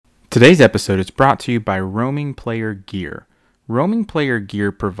Today's episode is brought to you by Roaming Player Gear. Roaming Player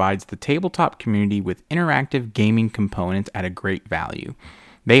Gear provides the tabletop community with interactive gaming components at a great value.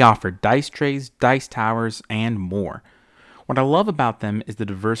 They offer dice trays, dice towers, and more. What I love about them is the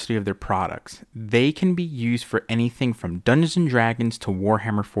diversity of their products. They can be used for anything from Dungeons & Dragons to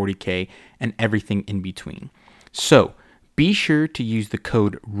Warhammer 40k and everything in between. So, be sure to use the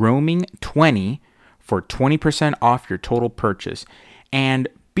code ROAMING20 for 20% off your total purchase. And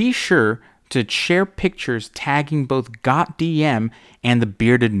be sure to share pictures tagging both GotDM and the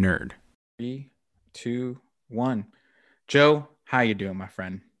Bearded Nerd. 3, 2, 1. Joe, how you doing, my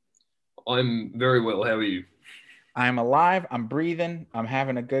friend? I'm very well. How are you? I'm alive. I'm breathing. I'm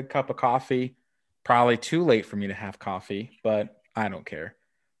having a good cup of coffee. Probably too late for me to have coffee, but I don't care.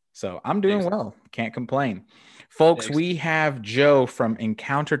 So I'm doing well. Can't complain. Folks, we have Joe from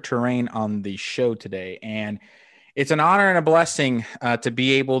Encounter Terrain on the show today, and it's an honor and a blessing to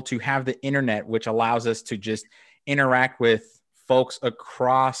be able to have the internet, which allows us to just interact with folks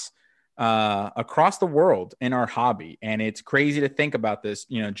across the world in our hobby. And it's crazy to think about this.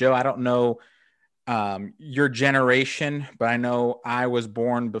 You know, Joe, I don't know your generation, but I know I was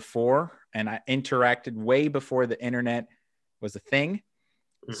born before and I interacted way before the internet was a thing.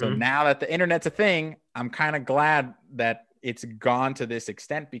 Mm-hmm. So now that the internet's a thing, I'm kind of glad that it's gone to this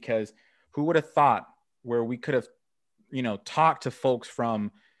extent, because who would have thought where we could have, talk to folks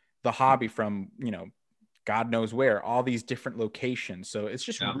from the hobby from, God knows where, all these different locations. So it's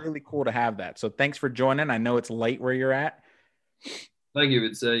just really cool to have that. So thanks for joining. I know it's late where you're at. Thank you.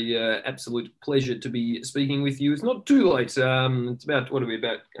 It's a absolute pleasure to be speaking with you. It's not too late. It's about, what are we,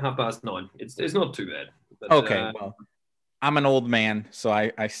 about 9:30. It's not too bad. But, okay. Well, I'm an old man, so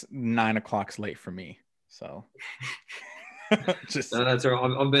I 9 o'clock's late for me. So just no, that's all right.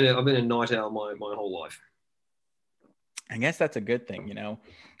 I've been a night owl my whole life. I guess that's a good thing,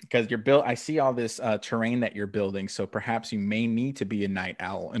 because I see all this terrain that you're building. So perhaps you may need to be a night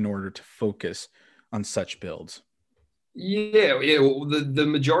owl in order to focus on such builds. Yeah. Well, the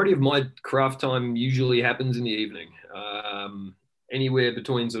majority of my craft time usually happens in the evening, anywhere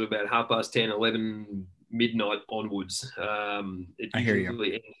between sort of about 10:30, 11, midnight onwards. It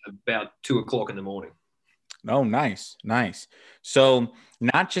usually ends about 2:00 in the morning. Oh, nice. So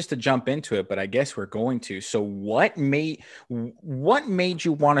not just to jump into it, but I guess we're going to. So what made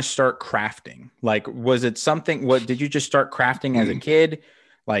you want to start crafting? Like, was it something, did you just start crafting as a kid?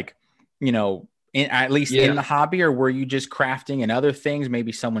 Like, at least in the hobby, or were you just crafting and other things?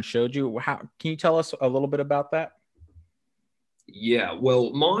 Maybe someone showed you. How can you tell us a little bit about that? Yeah, well,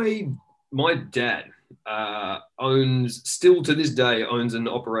 my dad still to this day owns and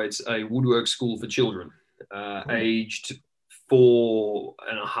operates a woodwork school for children, aged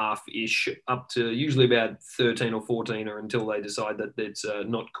 4.5-ish up to usually about 13 or 14, or until they decide that it's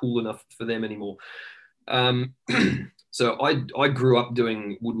not cool enough for them anymore. So I grew up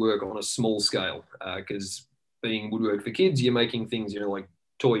doing woodwork on a small scale, because being woodwork for kids, you're making things, like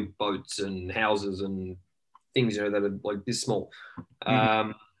toy boats and houses and things, that are like this small.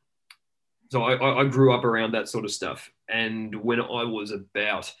 Mm-hmm. So I grew up around that sort of stuff. And when I was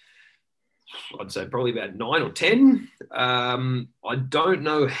about, I'd say probably about 9 or 10, I don't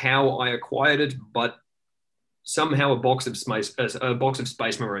know how I acquired it, but somehow a box of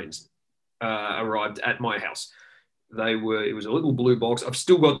Space Marines arrived at my house. It was a little blue box. I've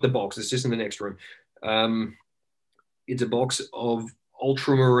still got the box. It's just in the next room. It's a box of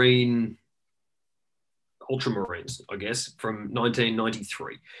Ultramarines, I guess, from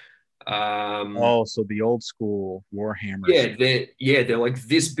 1993. So the old school Warhammer. They're like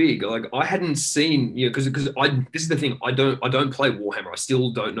this big. Like, I hadn't seen, because this is the thing. I don't play Warhammer. I still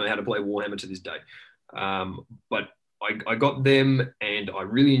don't know how to play Warhammer to this day. But I got them and I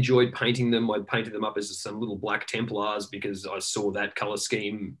really enjoyed painting them. I painted them up as some little Black Templars because I saw that color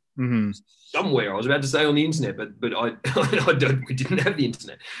scheme somewhere. I was about to say on the internet, but we didn't have the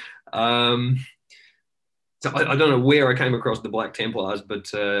internet. So I don't know where I came across the Black Templars,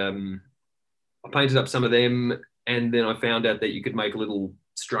 but I painted up some of them, and then I found out that you could make little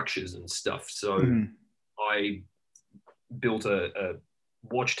structures and stuff. So I built a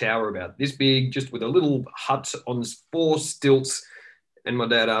watchtower about this big, just with a little hut on 4 stilts. And my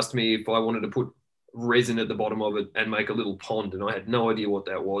dad asked me if I wanted to put resin at the bottom of it and make a little pond. And I had no idea what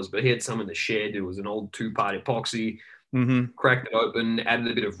that was, but he had some in the shed. It was an old 2-part epoxy. Cracked it open,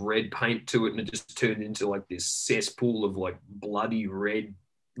 added a bit of red paint to it, and it just turned into like this cesspool of like bloody red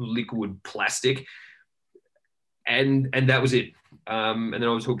liquid plastic. And that was it. And then I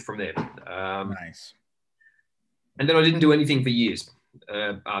was hooked from there. Nice. And then I didn't do anything for years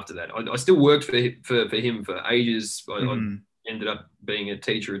after that. I still worked for him for ages. I ended up being a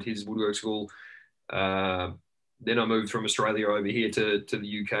teacher at his woodwork school. Then I moved from Australia over here to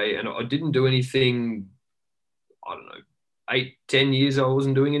the UK, and I didn't do anything. I don't know, 8-10 years I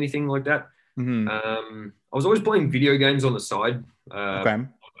wasn't doing anything like that. Mm-hmm. I was always playing video games on the side. Okay.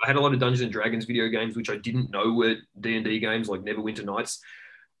 I had a lot of Dungeons and Dragons video games, which I didn't know were D&D games, like Neverwinter Nights.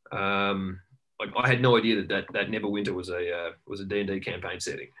 Like I had no idea that Neverwinter was a D&D campaign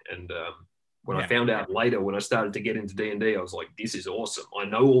setting. And when I found out later, when I started to get into D&D, I was like, this is awesome. I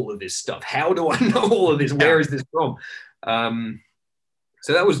know all of this stuff. How do I know all of this? Where is this from?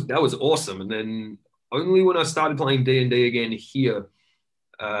 So that was awesome. And then only when I started playing D&D again here,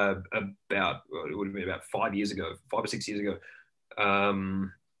 it would have been about 5 or 6 years ago.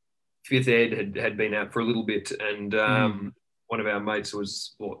 Fifth Ed had been out for a little bit, and one of our mates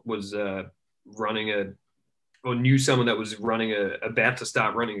was running knew someone that was about to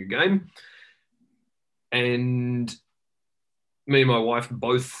start running a game, and me and my wife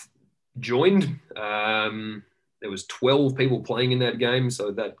both joined. There was 12 people playing in that game,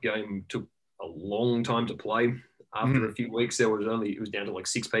 so that game took a long time to play. After a few weeks, it was down to like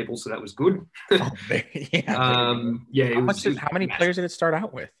 6 people, so that was good. How many players did it start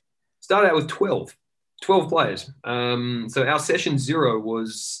out with? Started out with 12 players. So our session 0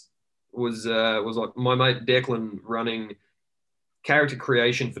 was like my mate Declan running character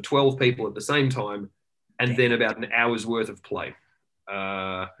creation for 12 people at the same time, and then about an hour's worth of play.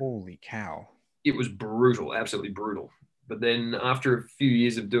 Holy cow! It was brutal, absolutely brutal. But then after a few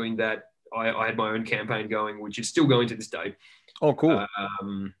years of doing that, I had my own campaign going, which is still going to this day. Oh, cool.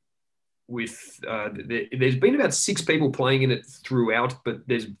 There's been about 6 people playing in it throughout, but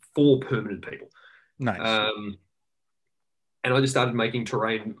there's 4 permanent people. Nice. And I just started making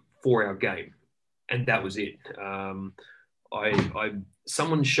terrain for our game, and that was it.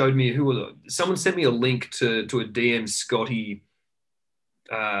 Someone showed me someone sent me a link to a DM Scotty,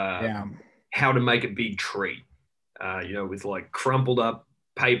 how to make a big tree, with like crumpled up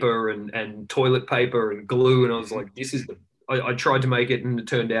paper and toilet paper and glue, and I was like, I tried to make it, and it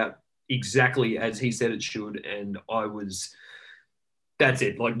turned out exactly as he said it should, and that's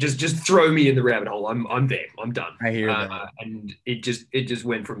it. Like just throw me in the rabbit hole. I'm there. I'm done. I hear that. And it just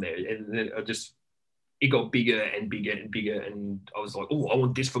went from there, and then it got bigger and bigger and bigger, and I was like, oh, I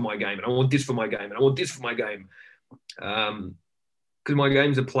want this for my game, and I want this for my game, and I want this for my game, because my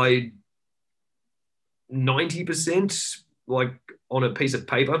games are played 90% like on a piece of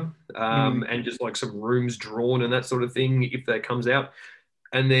paper, and just like some rooms drawn and that sort of thing if that comes out,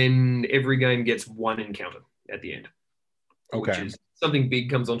 and then every game gets 1 encounter at the end, which is something big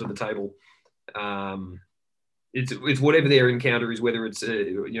comes onto the table. It's whatever their encounter is, whether it's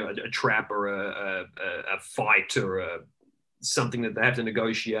a trap or a fight or something that they have to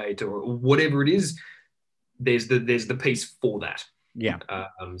negotiate or whatever it is. There's the piece for that. Yeah.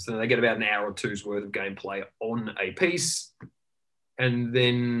 So they get about an hour or two's worth of gameplay on a piece, and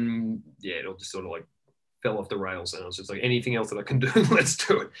then it'll just sort of like fell off the rails, and I was just like, anything else that I can do, let's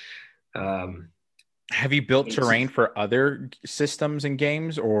do it. Have you built terrain for other systems and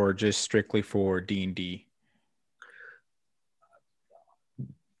games, or just strictly for D&D?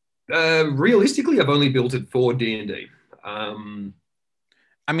 Realistically, I've only built it for D&D. I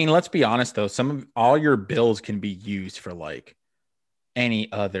mean, let's be honest though, all your builds can be used for like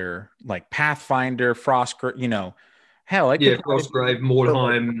any other, like Pathfinder, Frostgrave, Frostgrave,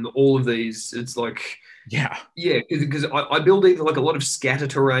 Mordheim, all of these. It's like, because I build either like a lot of scatter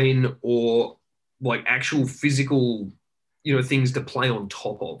terrain or like actual physical, things to play on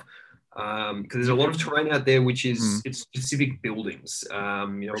top of. Because there's a lot of terrain out there which is it's specific buildings. A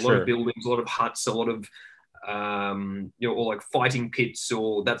lot of buildings, a lot of huts, a lot of or like fighting pits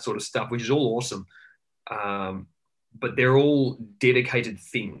or that sort of stuff, which is all awesome. But they're all dedicated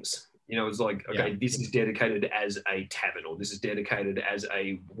things. It's like, okay, this is dedicated as a tavern, or this is dedicated as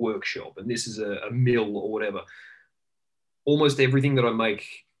a workshop, and this is a mill or whatever. Almost everything that I make,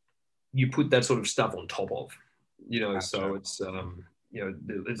 you put that sort of stuff on top of, gotcha. So it's,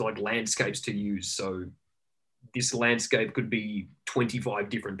 there's like landscapes to use. So this landscape could be 25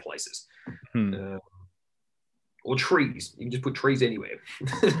 different places. Or trees. You can just put trees anywhere.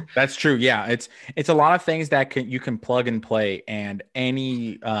 That's true. Yeah. It's a lot of things that you can plug and play, and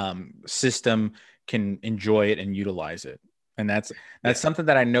any system can enjoy it and utilize it. And that's something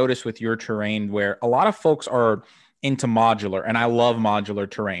that I noticed with your terrain, where a lot of folks are into modular, and I love modular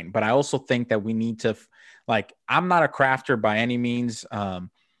terrain, but I also think that we need to, I'm not a crafter by any means.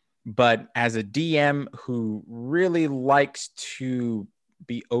 But as a DM who really likes to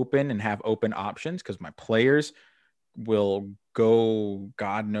be open and have open options, because my players will go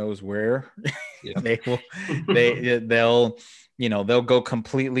God knows where. Yeah. they'll they'll go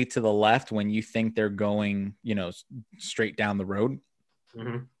completely to the left when you think they're going, straight down the road.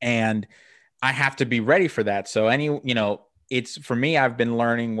 Mm-hmm. And I have to be ready for that. So it's for me, I've been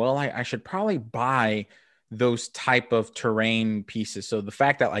learning, well, I should probably buy those type of terrain pieces. So the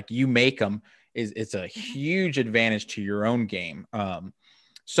fact that like you make them is a huge advantage to your own game.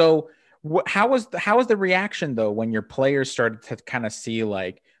 So how was the reaction though when your players started to kind of see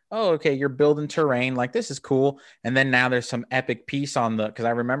like, oh, okay, you're building terrain, like this is cool, and then now there's some epic piece on because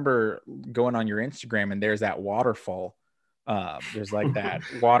I remember going on your Instagram and there's that waterfall. There's like that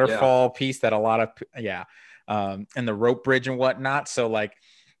waterfall piece that a lot of and the rope bridge and whatnot. So like,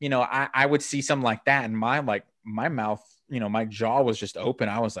 I would see something like that and my mouth, my jaw was just open.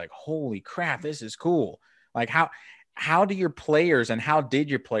 I was like, holy crap, this is cool. Like how do your players and how did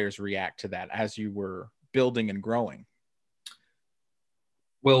your players react to that as you were building and growing?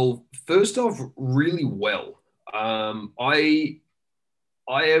 Well, first off, really well. I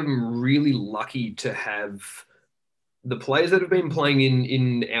am really lucky to have the players that have been playing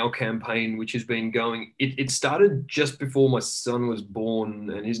in our campaign, which has been going. It started just before my son was born,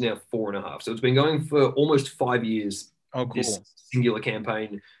 and he's now 4.5. So it's been going for almost 5 years. Oh, cool. This singular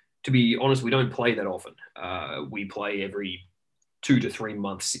campaign. To be honest, we don't play that often. We play every 2 to 3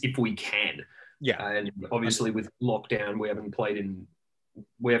 months if we can. Yeah. And obviously with lockdown, we haven't played in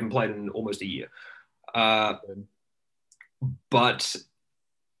almost a year. But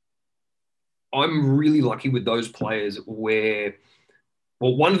I'm really lucky with those players where,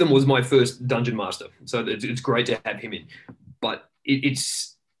 well, one of them was my first dungeon master, so it's great to have him in. But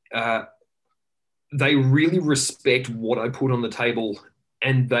they really respect what I put on the table,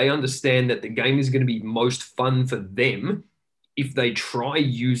 and they understand that the game is going to be most fun for them if they try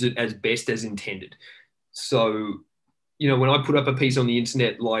use it as best as intended. So, when I put up a piece on the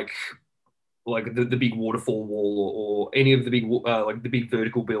internet like the big waterfall wall or any of the big like the big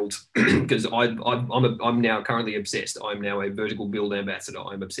vertical builds, because I'm now currently obsessed. I'm now a vertical build ambassador.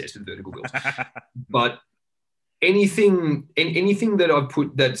 I'm obsessed with vertical builds. But anything that I've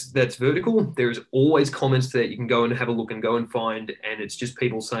put that's vertical, there's always comments that you can go and have a look and go and find, and it's just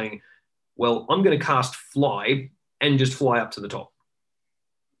people saying, well, I'm going to cast fly and just fly up to the top.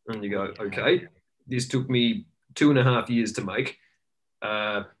 And you go, okay, this took me 2.5 years to make.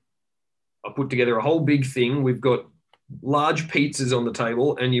 I put together a whole big thing. We've got large pizzas on the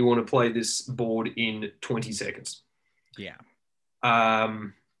table, and you want to play this board in 20 seconds. Yeah. My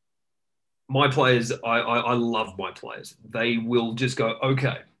players, I love my players. They will just go,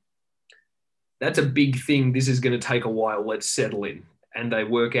 okay, that's a big thing. This is going to take a while. Let's settle in. And they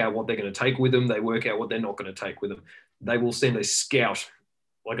work out what they're going to take with them. They work out what they're not going to take with them. They will send a scout,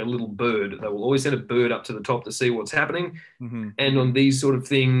 like a little bird. They will always send a bird up to the top to see what's happening. Mm-hmm. And on these sort of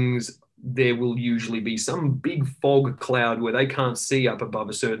things, there will usually be some big fog cloud where they can't see up above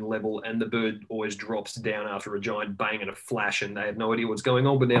a certain level, and the bird always drops down after a giant bang and a flash, and they have no idea what's going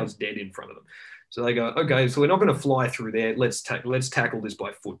on, but now it's dead in front of them. So they go, okay, so we're not going to fly through there. Let's tackle this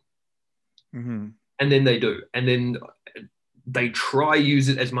by foot. Mm-hmm. And then they do. And then they try use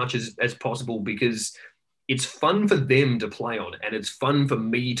it as much as possible, because it's fun for them to play on, and it's fun for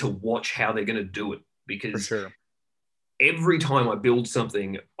me to watch how they're going to do it, because for sure. Every time I build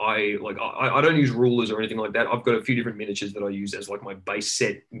something, I don't use rulers or anything like that. I've got a few different miniatures that I use as like my base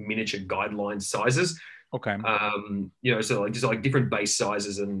set miniature guideline sizes. Okay. So like just like different base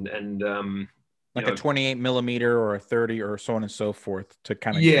sizes and like a 28 millimeter or a 30 or so on and so forth to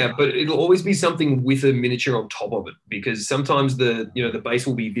kind of. Yeah, but it'll always be something with a miniature on top of it, because sometimes the base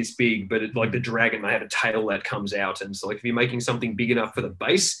will be this big, but like the dragon may have a tail that comes out, and so like if you're making something big enough for the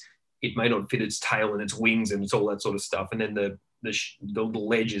base, it may not fit its tail and its wings and it's all that sort of stuff. And then the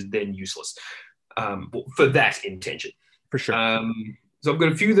ledge is then useless for that intention. For sure. So I've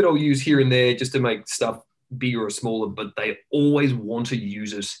got a few that I'll use here and there just to make stuff bigger or smaller, but they always want to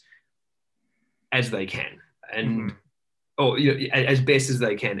use it as they can. And, as best as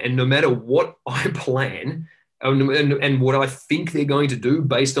they can. And no matter what I plan, and what I think they're going to do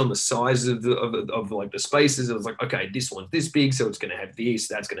based on the size of like the spaces, it was like, okay, this one's this big, so it's going to have this,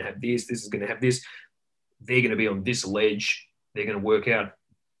 that's going to have this is going to have this. They're going to be on this ledge. They're going to work out,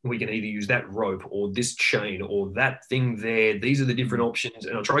 we can either use that rope or this chain or that thing there. These are the different options.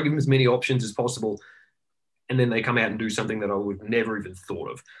 And I'll try to give them as many options as possible. And then they come out and do something that I would never even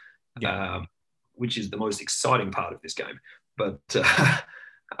thought of, which is the most exciting part of this game. But,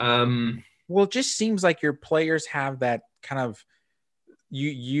 well, it just seems like your players have that kind of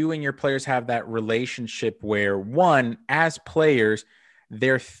you and your players have that relationship where, one, as players,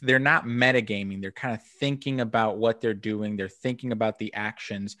 they're not metagaming. They're kind of thinking about what they're doing. They're thinking about the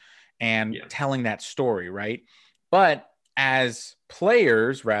actions and telling that story, right? But as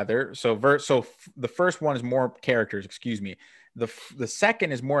players, rather, so the first one is more characters, excuse me. The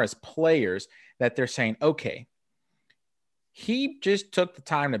second is more as players, that they're saying, okay, he just took the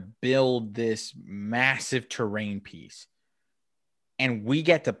time to build this massive terrain piece and we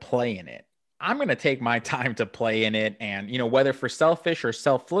get to play in it. I'm going to take my time to play in it. And, you know, whether for selfish or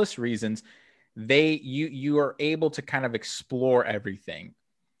selfless reasons, you are able to kind of explore everything.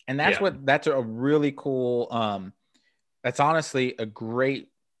 And that's a really cool, that's honestly a great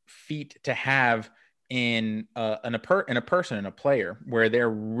feat to have in a person, in a player, where they're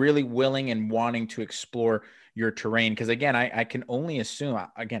really willing and wanting to explore your terrain. Because again, I can only assume,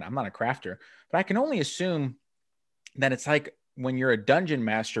 again, I'm not a crafter, but I can only assume that it's like when you're a dungeon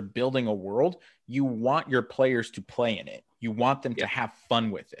master building a world, you want your players to play in it. You want them to have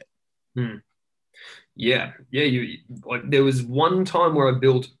fun with it. Yeah. You like, there was one time where I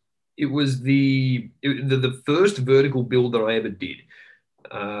built. It was the first vertical build that I ever did.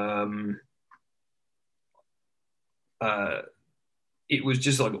 It was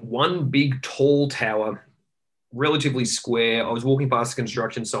just like one big tall tower, relatively square. I was walking past a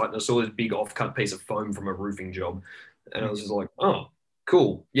construction site and I saw this big off-cut piece of foam from a roofing job. And I was just like, oh,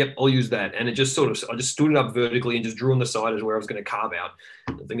 cool. Yep, I'll use that. And it just I just stood it up vertically and just drew on the side as where I was going to carve out.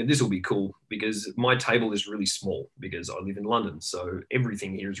 I'm thinking this will be cool because my table is really small because I live in London. So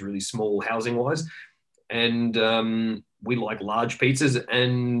everything here is really small housing wise. And we like large pizzas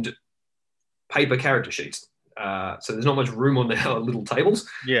and paper character sheets. So there's not much room on our little tables.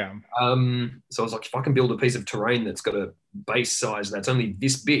 Yeah. So I was like, if I can build a piece of terrain that's got a base size that's only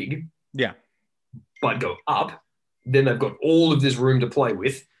this big, but go up, then they've got all of this room to play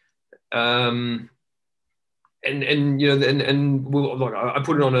with. And you know, and we'll, like I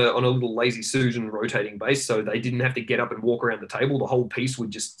put it on a little lazy Susan rotating base, so they didn't have to get up and walk around the table. The whole piece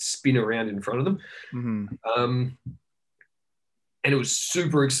would just spin around in front of them. And it was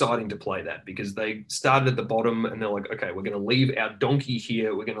super exciting to play that because they started at the bottom and they're like, okay, we're going to leave our donkey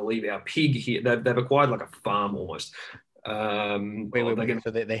here. We're going to leave our pig here. They've acquired like a farm almost. Wait.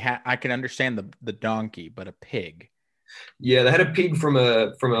 So they had, I can understand the donkey, but a pig. Yeah, they had a pig from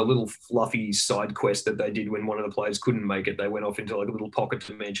a little fluffy side quest that they did when one of the players couldn't make it. They went off into like a little pocket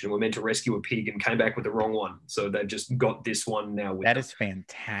dimension and were meant to rescue a pig and came back with the wrong one. So they've just got this one now. That is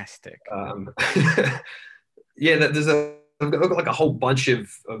fantastic. Yeah, they've got like a whole bunch of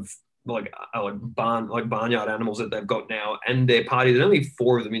barnyard animals that they've got now, and their party. There's only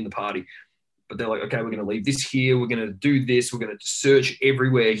 4 of them in the party, but they're like, okay, we're going to leave this here. We're going to do this. We're going to search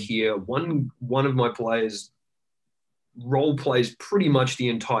everywhere here. One of my players role plays pretty much the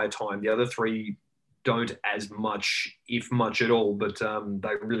entire time. The other 3 don't as much, if much at all, but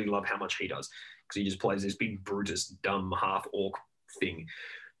they really love how much he does because he just plays this big Brutus, dumb half orc thing.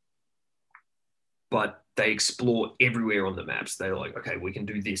 But they explore everywhere on the maps. They're like, okay, we can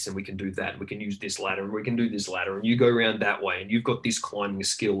do this and we can do that. We can use this ladder and we can do this ladder. And you go around that way and you've got this climbing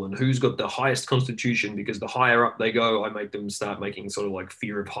skill and who's got the highest constitution, because the higher up they go, I make them start making sort of like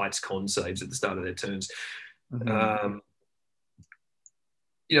fear of heights con saves at the start of their turns. You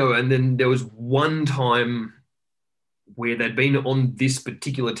know, and then there was one time where they'd been on this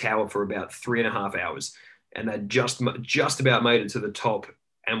particular tower for about 3.5 hours and they'd just about made it to the top.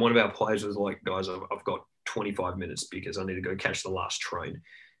 And one of our players was like, guys, I've got 25 minutes because I need to go catch the last train.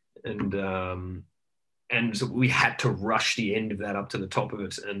 And so we had to rush the end of that up to the top of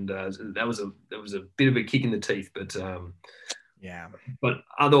it. And that was a bit of a kick in the teeth. But but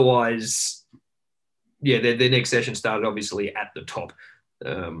otherwise, yeah, their next session started obviously at the top.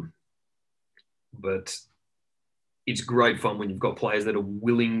 But it's great fun when you've got players that are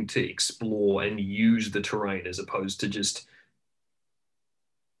willing to explore and use the terrain as opposed to just,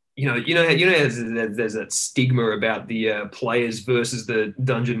 you know, there's that stigma about the players versus the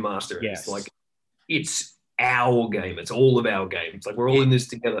dungeon master. Yes. It's like, it's our game. It's all of our game. It's like we're all in this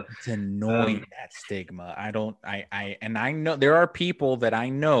together. It's annoying, that stigma. I know there are people that I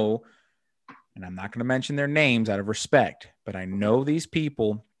know, and I'm not going to mention their names out of respect, but I know these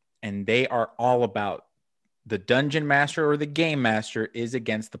people and they are all about the dungeon master or the game master is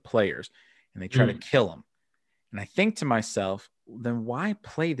against the players and they try to kill them. And I think to myself, then why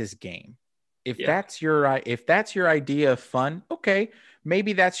play this game? If that's your idea of fun, okay,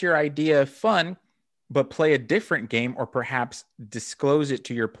 maybe that's your idea of fun, but play a different game or perhaps disclose it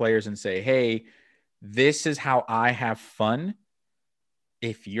to your players and say, hey, this is how I have fun.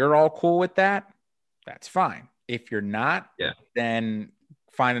 If you're all cool with that, that's fine. If you're not, then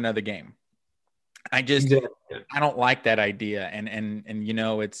find another game. I just, Exactly. I don't like that idea. And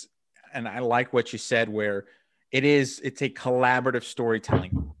and I like what you said where it's a collaborative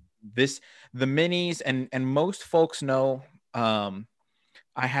storytelling. The minis and most folks know,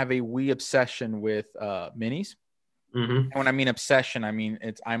 I have a wee obsession with minis. Mm-hmm. And when I mean obsession, I mean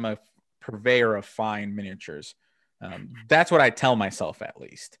I'm a purveyor of fine miniatures. That's what I tell myself, at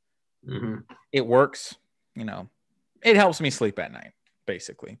least. Mm-hmm. It works, it helps me sleep at night,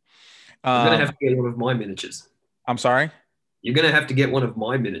 basically. You're gonna have to get one of my miniatures. I'm sorry? You're gonna have to get one of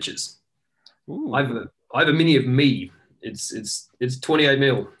my miniatures. Ooh. I have a mini of me. It's 28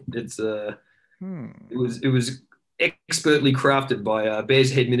 mil. It's it was expertly crafted by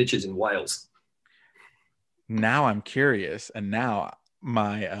Bears Head Miniatures in Wales. Now I'm curious, and now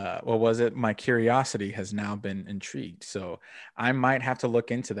my curiosity has now been intrigued. So I might have to look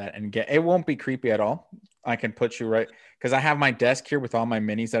into that and it won't be creepy at all. I can put you right, because I have my desk here with all my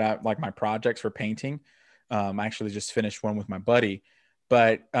minis that I like, my projects for painting. I actually just finished one with my buddy,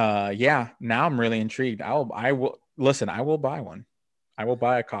 but yeah, now I'm really intrigued. I will listen. I will buy one. I will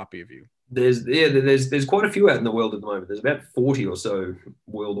buy a copy of you. There's quite a few out in the world at the moment. There's about 40 or so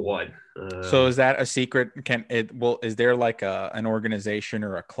worldwide. So is that a secret? Is there like an organization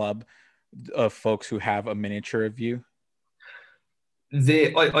or a club of folks who have a miniature of you?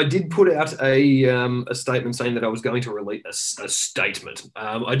 I did put out a statement saying that I was going to release a statement.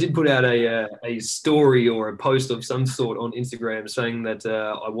 I did put out a story or a post of some sort on Instagram saying that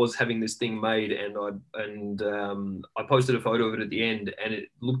I was having this thing made, and I posted a photo of it at the end, and it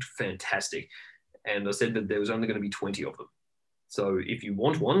looked fantastic. And I said that there was only going to be 20 of them. So if you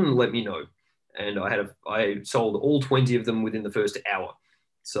want one, let me know. And I sold all 20 of them within the first hour.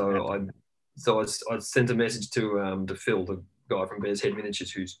 So I sent a message to Phil, the guy from Bears Head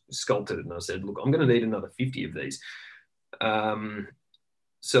Miniatures who's sculpted it, and I said, look, I'm going to need another 50 of these.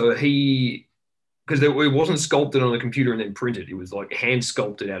 So because it wasn't sculpted on a computer and then printed, it was like hand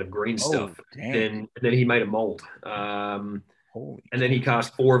sculpted out of green stuff. Then he made a mold, and then he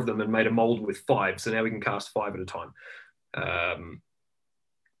cast 4 of them and made a mold with 5. So now we can cast 5 at a time.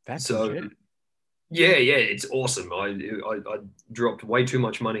 That's so legit. Yeah, it's awesome. I dropped way too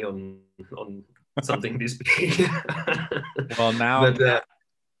much money on something this big. Well, now, but,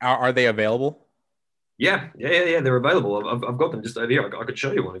 are they available? Yeah, they're available. I've got them just over here. I could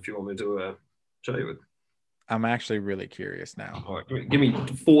show you one if you want me to show you it. I'm actually really curious now. All right, give me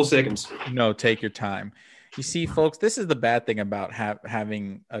 4 seconds. No, take your time. You see, folks, this is the bad thing about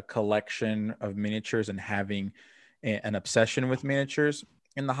having a collection of miniatures and having an obsession with miniatures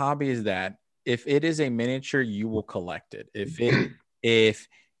in the hobby, is that if it is a miniature, you will collect it. If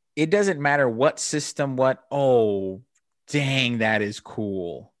it doesn't matter what system, oh, dang, that is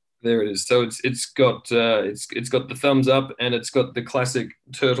cool. There it is. So it's got the thumbs up, and it's got the classic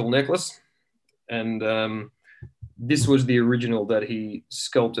turtle necklace, and this was the original that he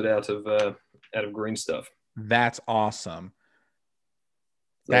sculpted out of green stuff. That's awesome.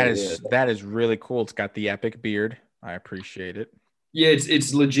 That is really cool. It's got the epic beard. I appreciate it. Yeah,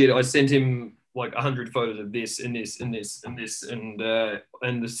 it's legit. I sent him like 100 photos of this and this and this and this and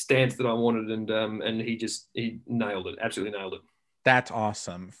the stance that I wanted, and he nailed it. Absolutely nailed it. That's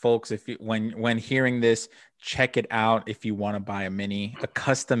awesome, folks. If you when hearing this, check it out. If you want to buy a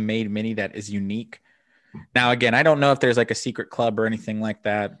custom made mini that is unique. Now, again, I don't know if there's like a secret club or anything like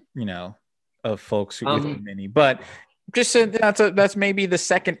that, of folks who with a mini, but just that's maybe the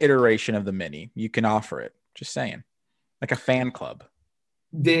second iteration of the mini. You can offer it. Just saying, like a fan club.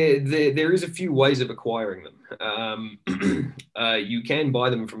 There is a few ways of acquiring them. You can buy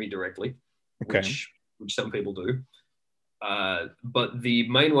them from me directly, which some people do. But the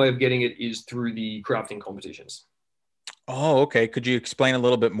main way of getting it is through the crafting competitions. Oh, okay. Could you explain a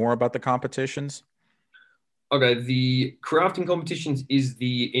little bit more about the competitions? Okay, the crafting competitions is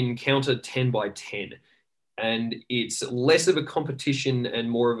the Encounter 10 by 10, and it's less of a competition and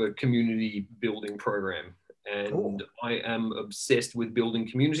more of a community building program. And I am obsessed with building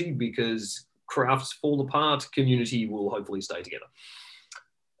community, because crafts fall apart, community will hopefully stay together.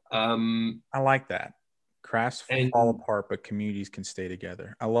 I like that. Crafts fall apart, but communities can stay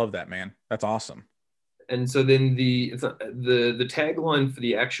together. I love that, man. That's awesome. And so then the tagline for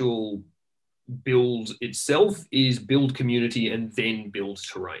the actual build itself is build community and then build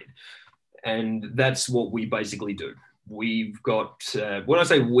terrain. And that's what we basically do. We've got, when I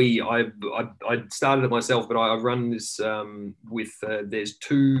say we, I started it myself, but I run this with, there's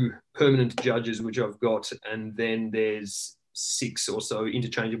 2 permanent judges, which I've got, and then there's 6 or so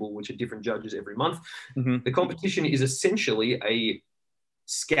interchangeable, which are different judges every month. Mm-hmm. The competition is essentially a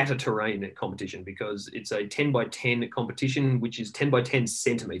scatter terrain competition, because it's a 10 by 10 competition, which is 10 by 10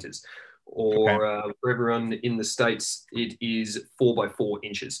 centimeters, Okay. or for everyone in the States, it is 4 by 4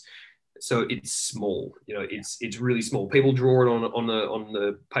 inches. So it's small, it's really small. People draw it on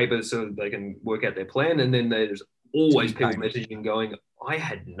the paper so they can work out their plan. And then there's always Teeny people tiny. messaging going, I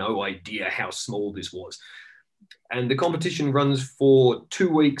had no idea how small this was. And the competition runs for 2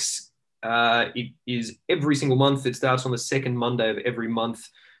 weeks. It is every single month. It starts on the second Monday of every month.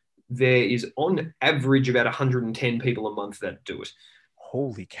 There is on average about 110 people a month that do it.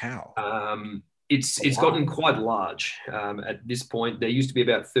 Holy cow. It's gotten quite large at this point. There used to be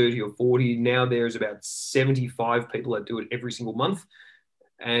about 30 or 40. Now there's about 75 people that do it every single month,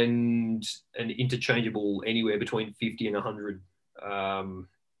 and an interchangeable anywhere between 50 and 100,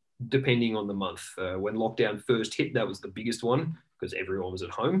 depending on the month. When lockdown first hit, that was the biggest one because everyone was at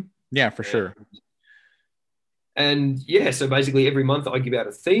home. Yeah, for sure. And yeah, so basically every month I give out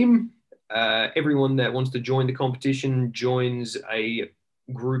a theme. Everyone that wants to join the competition joins a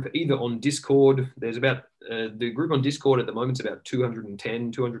group either on Discord. There's about the group on Discord at the moment is about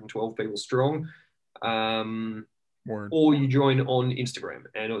 210, 212 people strong. Or you join on Instagram.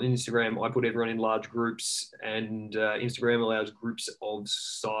 And on Instagram, I put everyone in large groups, and Instagram allows groups of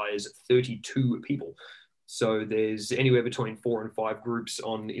size 32 people. So there's anywhere between 4 and 5 groups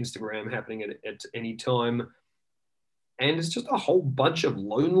on Instagram happening at any time. And it's just a whole bunch of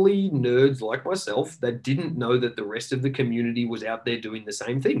lonely nerds like myself that didn't know that the rest of the community was out there doing the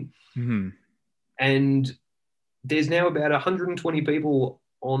same thing. Mm-hmm. And there's now about 120 people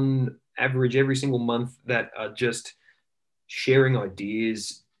on average every single month that are just sharing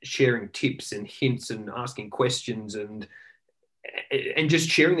ideas, sharing tips and hints, and asking questions, and just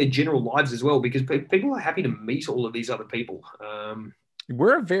sharing their general lives as well, because people are happy to meet all of these other people.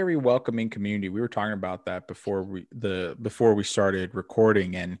 We're a very welcoming community. We were talking about that before we started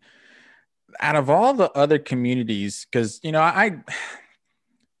recording, and out of all the other communities, because I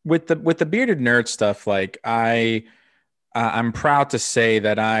with the bearded nerd stuff, like I'm proud to say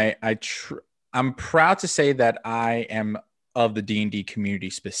that I'm proud to say that I am of the D&D community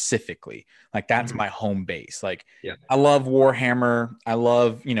specifically. Like that's my home base. Like I love Warhammer. I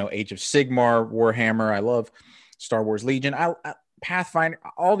love, Age of Sigmar, Warhammer. I love Star Wars Legion. I Pathfinder,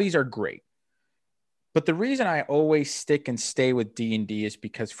 all these are great. But the reason I always stick and stay with D&D is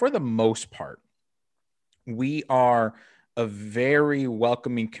because for the most part, we are a very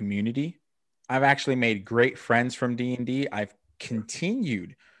welcoming community. I've actually made great friends from D&D. I've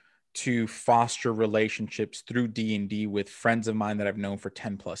continued to foster relationships through D&D with friends of mine that I've known for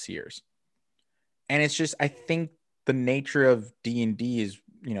 10 plus years. And it's just, I think the nature of D&D is,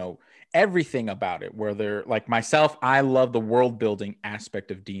 everything about it, where they're like myself, I love the world building aspect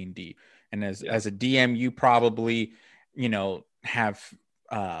of D&D. And as a DM, you probably, have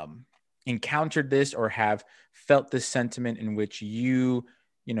encountered this or have felt this sentiment in which you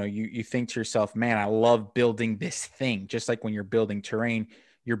think to yourself, man, I love building this thing. Just like when you're building terrain,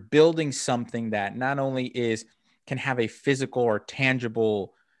 you're building something that not only can have a physical or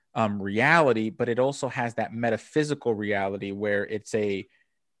tangible reality, but it also has that metaphysical reality where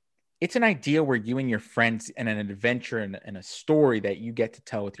it's an idea where you and your friends and an adventure and a story that you get to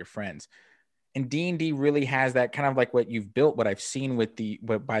tell with your friends. And D&D really has that, kind of like what you've built, what I've seen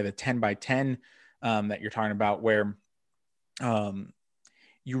by the 10 by 10 that you're talking about, where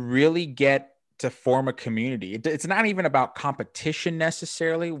you really get to form a community. It's not even about competition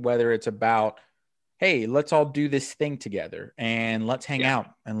necessarily, whether it's about, hey, let's all do this thing together and let's hang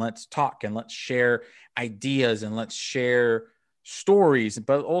out and let's talk and let's share ideas and let's share stories,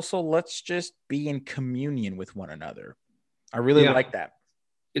 but also let's just be in communion with one another. I really like that.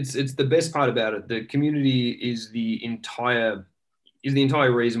 It's the best part about it. The community is the entire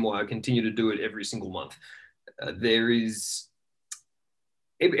reason why I continue to do it every single month. There is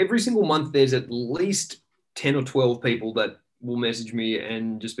every single month there's at least 10 or 12 people that will message me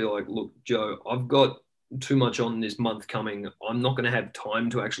and just be like, look, Joe, I've got too much on this month coming. I'm not going to have time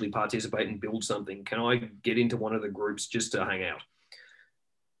to actually participate and build something. Can I get into one of the groups just to hang out?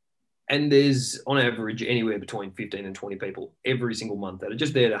 And there's on average anywhere between 15 and 20 people every single month that are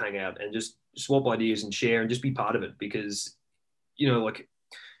just there to hang out and just swap ideas and share and just be part of it. Because, like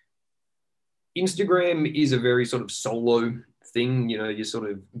Instagram is a very sort of solo thing. You sort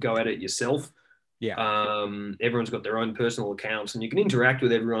of go at it yourself. Yeah. Everyone's got their own personal accounts and you can interact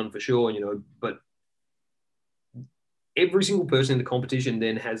with everyone for sure, but every single person in the competition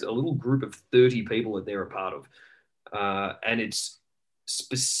then has a little group of 30 people that they're a part of. And it's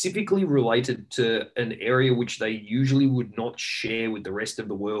specifically related to an area which they usually would not share with the rest of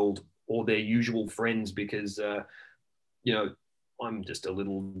the world or their usual friends because, I'm just a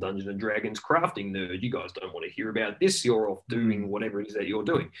little Dungeons and Dragons crafting nerd. You guys don't want to hear about this. You're off doing whatever it is that you're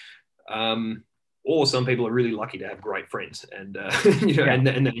doing. Or some people are really lucky to have great friends and, Yeah. and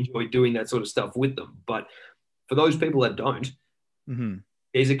they enjoy doing that sort of stuff with them. But for those people that don't,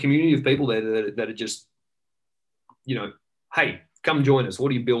 there's a community of people there that are just, hey, come join us.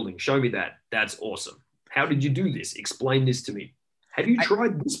 What are you building? Show me that. That's awesome. How did you do this? Explain this to me. Have you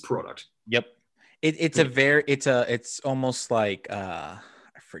tried this product? Yep. It's almost like, I'm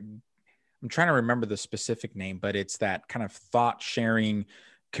trying to remember the specific name, but it's that kind of thought sharing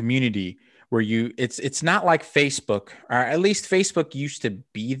community where it's not like Facebook, or at least Facebook used to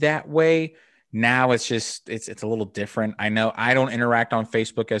be that way. Now it's just, it's a little different. I know I don't interact on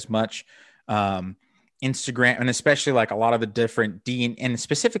Facebook as much. Instagram, and especially like a lot of the different and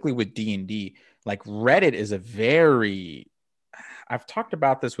specifically with D&D, like Reddit is I've talked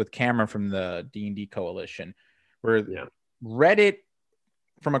about this with Cameron from the D&D Coalition, where Reddit,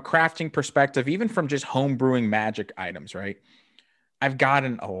 from a crafting perspective, even from just home brewing magic items, right? I've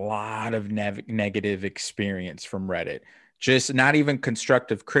gotten a lot of negative experience from Reddit. Just not even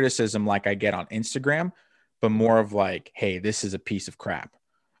constructive criticism like I get on Instagram, but more of like, hey, this is a piece of crap.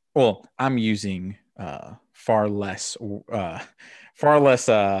 Well, I'm using far less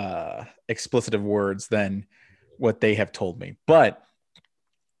explicit words than what they have told me. But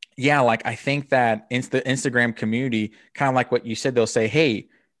yeah, like I think that the Instagram community, kind of like what you said, they'll say, hey,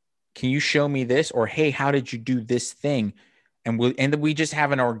 can you show me this? Or, hey, how did you do this thing? And we just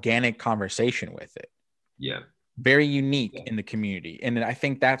have an organic conversation with it. Yeah. Very unique in the community. And I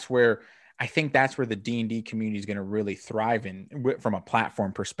think that's where the D&D community is going to really thrive from a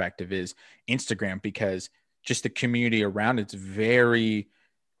platform perspective, is Instagram, because just the community around it's we're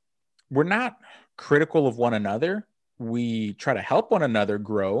not critical of one another. We try to help one another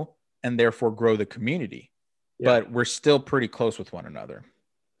grow and therefore grow the community, but we're still pretty close with one another.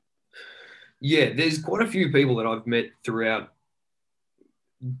 Yeah, there's quite a few people that I've met throughout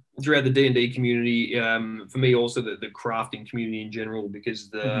the D&D community. For me, also the crafting community in general,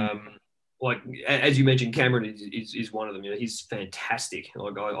 because like as you mentioned, Cameron is one of them. He's fantastic.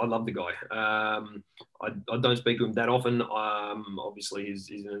 Like I love the guy. I don't speak to him that often. Obviously, he's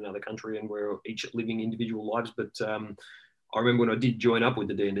in another country and we're each living individual lives. But I remember when I did join up with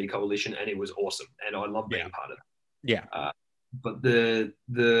the D&D Coalition, and it was awesome, and I love being part of it. Yeah. But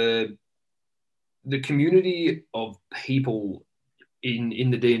the community of people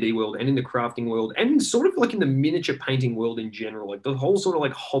in the D&D world and in the crafting world, and sort of like in the miniature painting world in general, like the whole sort of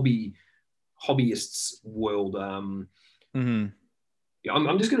like hobbyists world. I'm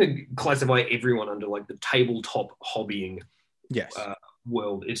just going to classify everyone under like the tabletop hobbying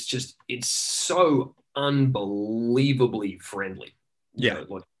world. It's so unbelievably friendly.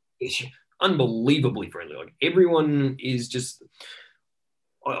 It's unbelievably friendly. Like everyone is just,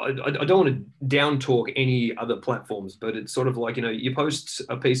 I don't want to down talk any other platforms, but it's sort of like, you post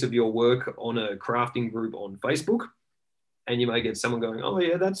a piece of your work on a crafting group on Facebook, and you may get someone going, oh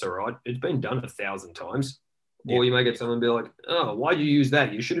yeah, that's all right, it's been done 1,000 times. Or you may get someone be like, oh, why'd you use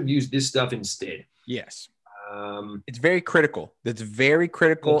that? You should have used this stuff instead. Yes. It's very critical. That's very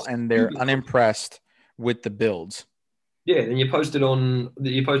critical, and they're unimpressed with the builds. Yeah, then you post the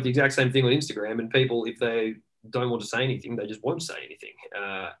exact same thing on Instagram, and people, if they don't want to say anything, they just won't say anything.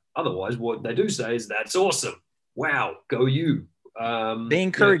 Otherwise, what they do say is, that's awesome. Wow, go you. They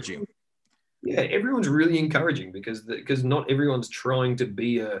encourage you. Yeah, everyone's really encouraging, because not everyone's trying to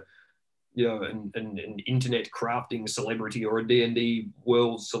be an internet crafting celebrity or a D&D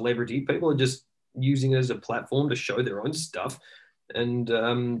world celebrity. People are just using it as a platform to show their own stuff. And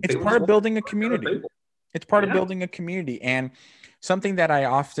it's part of building a community. It's part of building a community. And something that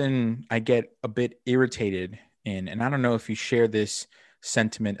I get a bit irritated in, and I don't know if you share this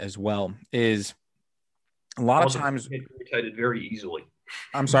sentiment as well, is a lot of times I get irritated very easily.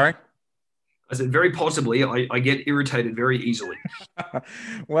 I'm sorry? I said very possibly. I get irritated very easily.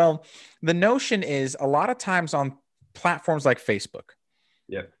 Well, the notion is, a lot of times on platforms like Facebook,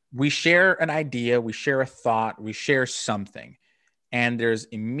 we share an idea, we share a thought, we share something, and there's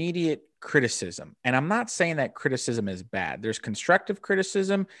immediate criticism. And I'm not saying that criticism is bad. There's constructive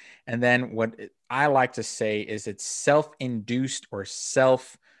criticism. And then what I like to say is, it's self-induced or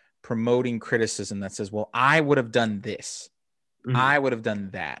self-promoting criticism that says, well, I would have done this. I would have done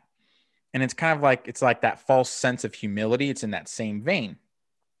that. And it's kind of like, it's like that false sense of humility. It's in that same vein.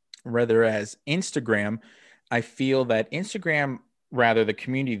 Whereas Instagram, I feel that Instagram, rather the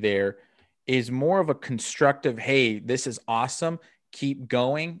community there, is more of a constructive, hey, this is awesome, keep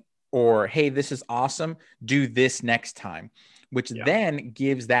going. Or, hey, this is awesome, do this next time, which then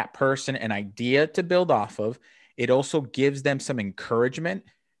gives that person an idea to build off of. It also gives them some encouragement.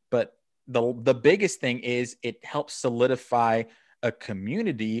 But the biggest thing is, it helps solidify a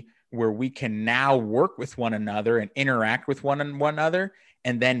community where we can now work with one another and interact with one another,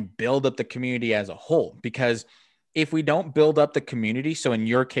 and then build up the community as a whole. Because if we don't build up the community, so in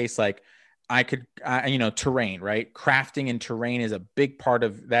your case, like terrain, right? Crafting and terrain is a big part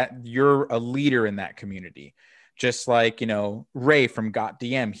of that. You're a leader in that community. Just like, Ray from Got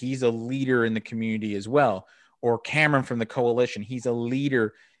DM, he's a leader in the community as well. Or Cameron from the coalition, he's a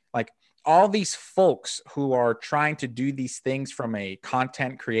leader. Like all these folks who are trying to do these things from a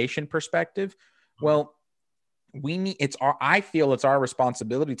content creation perspective, well, I feel it's our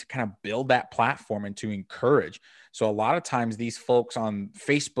responsibility to kind of build that platform and to encourage. So a lot of times these folks on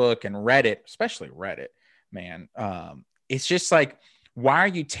Facebook and Reddit, especially Reddit, man, it's just like, why are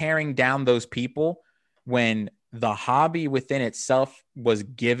you tearing down those people when the hobby within itself was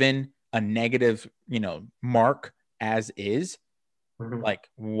given a negative, mark as is? Mm-hmm. Like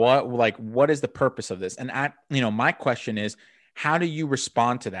what is the purpose of this? And my question is, how do you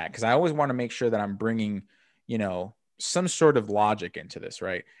respond to that? Because I always want to make sure that I'm bringing some sort of logic into this,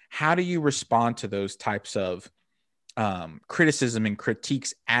 right? How do you respond to those types of criticism and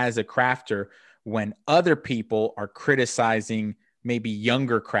critiques as a crafter when other people are criticizing maybe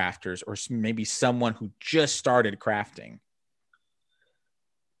younger crafters or maybe someone who just started crafting?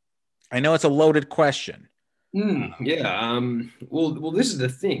 I know it's a loaded question. Yeah. Well, this is the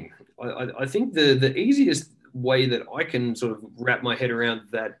thing. I think the easiest way that I can sort of wrap my head around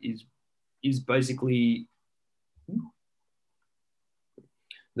that is basically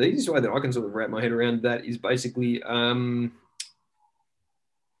the easiest way that I can sort of wrap my head around that is basically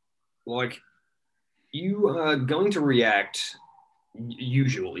like you are going to react.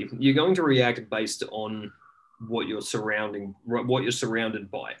 Usually, you're going to react based on what you're surrounded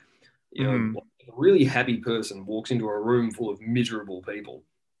by. Like a really happy person walks into a room full of miserable people.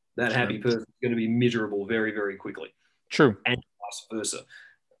 That happy person is going to be miserable very, very quickly. True. And vice versa.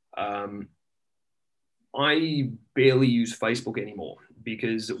 I barely use Facebook anymore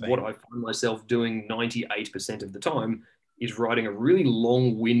because what I find myself doing 98% of the time is writing a really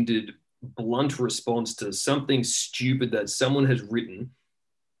long-winded, blunt response to something stupid that someone has written.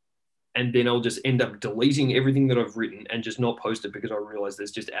 And then I'll just end up deleting everything that I've written and just not post it because I realize there's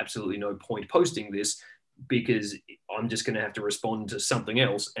just absolutely no point posting this because I'm just going to have to respond to something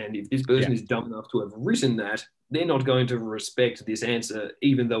else. And if this person is dumb enough to have written that, they're not going to respect this answer,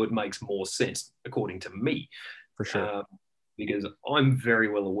 even though it makes more sense, according to me. For sure. Because I'm very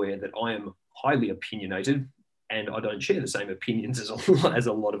well aware that I am highly opinionated and I don't share the same opinions as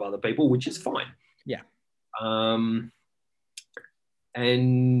a lot of other people, which is fine. Yeah.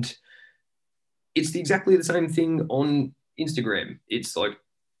 And it's exactly the same thing on Instagram. It's like,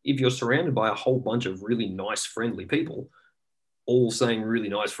 if you're surrounded by a whole bunch of really nice, friendly people, all saying really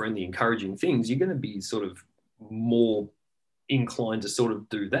nice, friendly, encouraging things, you're going to be sort of more inclined to sort of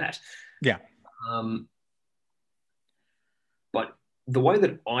do that. Yeah. But the way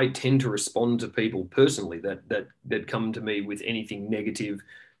that I tend to respond to people personally that come to me with anything negative,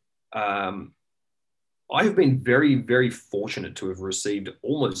 I have been very, very fortunate to have received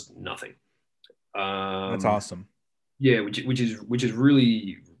almost nothing. That's awesome. Yeah, which is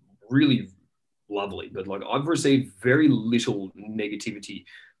really, really lovely. But like, I've received very little negativity,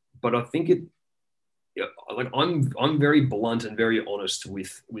 but I think I'm very blunt and very honest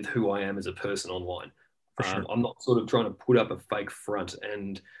with who I am as a person online. For sure. I'm not sort of trying to put up a fake front,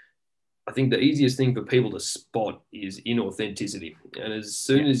 and I think the easiest thing for people to spot is inauthenticity. And as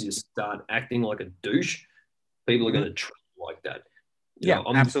soon as you start acting like a douche, people are going to treat you like that.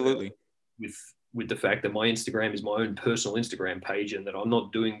 I'm absolutely. With the fact that my Instagram is my own personal Instagram page and that I'm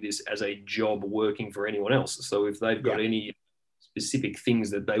not doing this as a job working for anyone else. So if they've got any specific things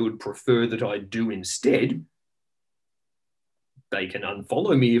that they would prefer that I do instead, they can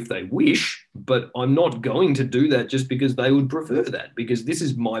unfollow me if they wish, but I'm not going to do that just because they would prefer that, because this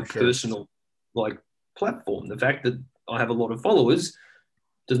is my personal platform. The fact that I have a lot of followers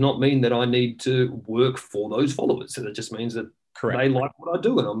does not mean that I need to work for those followers. So that just means that they like what I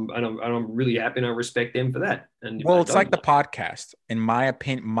do, and I'm really happy, and I respect them for that. And it's like the podcast, in my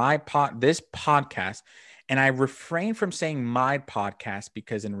opinion, this podcast, and I refrain from saying my podcast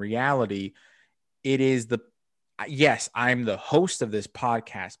because in reality, it is yes, I'm the host of this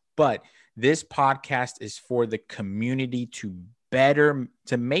podcast, but this podcast is for the community to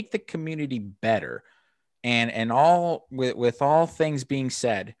make the community better. And all with all things being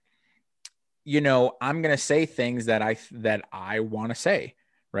said, I'm going to say things that I want to say,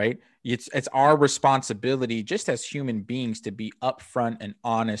 right? It's our responsibility just as human beings to be upfront and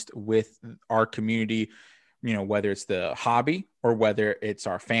honest with our community, whether it's the hobby or whether it's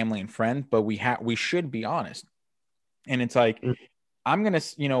our family and friend, but we should be honest. And it's like, I'm going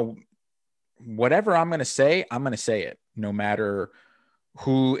to, whatever I'm going to say it no matter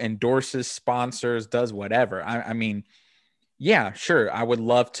who endorses, sponsors, does whatever. I mean, yeah, sure. I would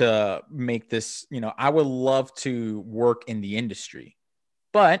love to make this, I would love to work in the industry,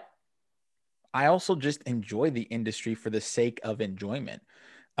 but I also just enjoy the industry for the sake of enjoyment.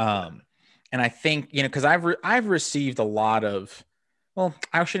 And I think, because I've received a lot of, well,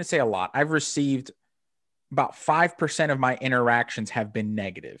 I shouldn't say a lot. I've received about 5% of my interactions have been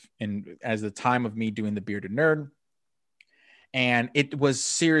negative. And as the time of me doing the Bearded Nerd, and it was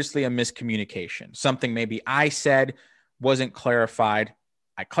seriously a miscommunication. Something maybe I said wasn't clarified.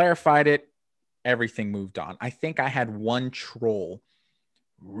 I clarified it. Everything moved on. I think I had one troll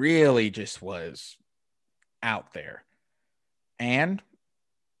really just was out there. And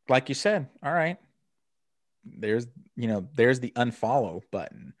like you said, all right, there's the unfollow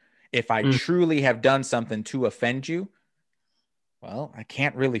button. If I truly have done something to offend you, well, I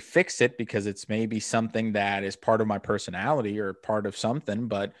can't really fix it because it's maybe something that is part of my personality or part of something.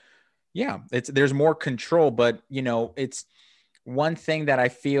 But yeah, there's more control. But, it's one thing that I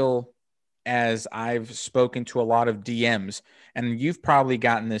feel, as I've spoken to a lot of DMs, and you've probably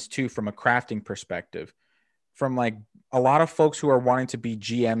gotten this too from a crafting perspective, from like a lot of folks who are wanting to be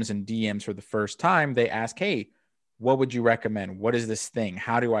GMs and DMs for the first time. They ask, hey, what would you recommend? What is this thing?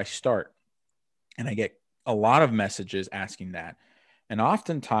 How do I start? And I get a lot of messages asking that. And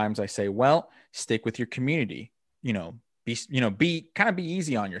oftentimes I say, well, stick with your community, be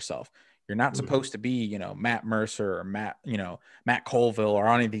easy on yourself. You're not supposed to be, Matt Mercer or Matt Colville or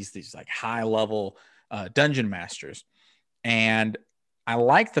any of these like high level dungeon masters. And I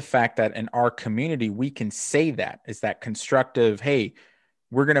like the fact that in our community, we can say that. It's that constructive, hey,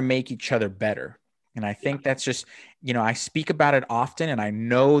 we're going to make each other better. And I think that's just, I speak about it often, and I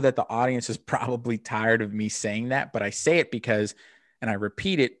know that the audience is probably tired of me saying that, but I say it because, and I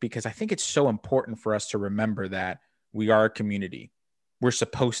repeat it because I think it's so important for us to remember that we are a community. We're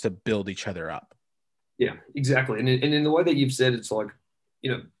supposed to build each other up. Yeah, exactly. And in the way that you've said, it's like,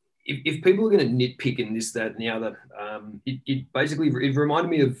 if people are going to nitpick in this, that, and the other, it basically, it reminded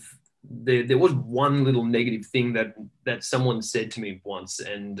me of, there was one little negative thing that someone said to me once,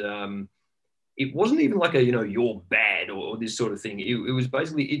 and it wasn't even like a, you're bad or this sort of thing. It was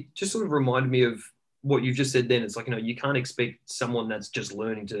basically, it just sort of reminded me of what you've just said then. It's like, you can't expect someone that's just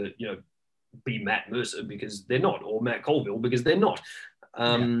learning to, be Matt Mercer because they're not, or Matt Colville because they're not.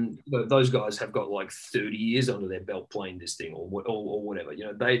 Those guys have got like 30 years under their belt playing this thing or whatever.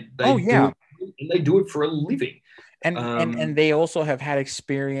 They do it for a living. And they also have had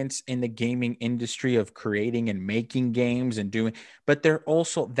experience in the gaming industry of creating and making games and doing, but they're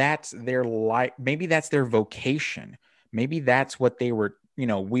also, that's their life. Maybe that's their vocation. Maybe that's what they were,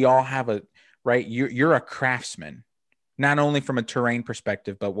 we all have right. You're a craftsman, not only from a terrain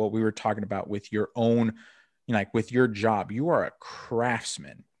perspective, but what we were talking about with your own, like with your job, you are a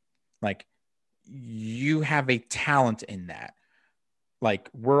craftsman. Like you have a talent in that. Like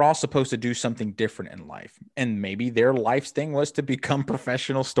we're all supposed to do something different in life. And maybe their life's thing was to become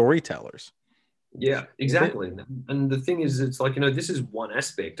professional storytellers. Yeah, exactly. And the thing is, it's like, this is one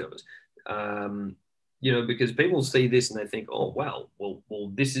aspect of it. Because people see this and they think, oh, wow,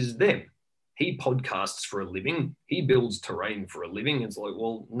 well, this is them. He podcasts for a living. He builds terrain for a living. It's like,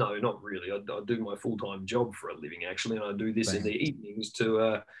 well, no, not really. I do my full-time job for a living, actually. And I do this in the evenings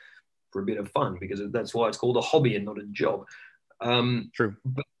for a bit of fun, because that's why it's called a hobby and not a job. True.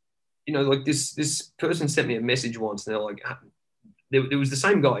 But, like this person sent me a message once, and they're like, there was the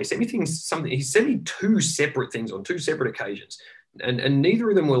same guy. He sent me he sent me two separate things on two separate occasions. And neither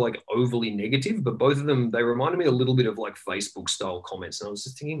of them were like overly negative, but both of them, they reminded me a little bit of like Facebook style comments. And I was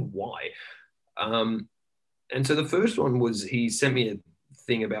just thinking, why? And so the first one was, he sent me a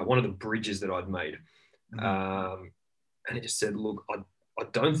thing about one of the bridges that I'd made. And it just said, look, I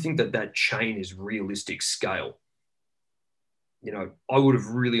don't think that chain is realistic scale. I would have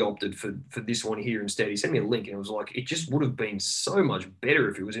really opted for this one here instead. He sent me a link, and it was like, it just would have been so much better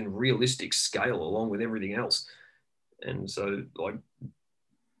if it was in realistic scale along with everything else. And so, like,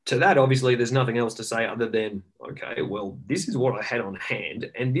 to that, obviously, there's nothing else to say other than, okay, well, this is what I had on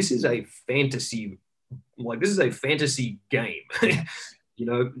hand, and this is a fantasy, game.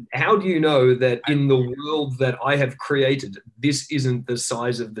 How do you know that in the world that I have created, this isn't the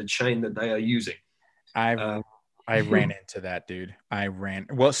size of the chain that they are using? I ran into that, dude.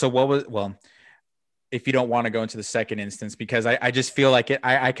 Well, if you don't want to go into the second instance, because I just feel like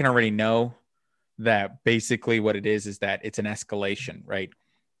I can already know that basically what it is that it's an escalation, right?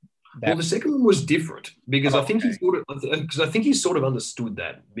 Well, the second one was different because I think Okay. he sort of understood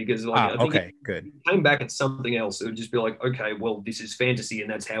that because I think Okay, if good. he came back at something else, it would just be like, okay, well, this is fantasy and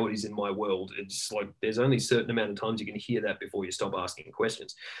that's how it is in my world. It's like there's only a certain amount of times you can hear that before you stop asking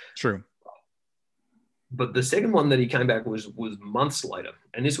questions. True. But the second one that he came back was months later,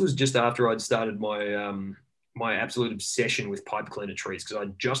 and this was just after I'd started my absolute obsession with pipe cleaner trees because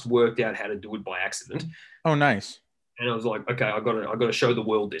I just worked out how to do it by accident. Oh, nice. And I was like, okay, I got to show the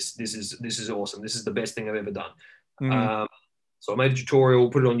world this. This is awesome. This is the best thing I've ever done. Mm-hmm. Um, so I made a tutorial,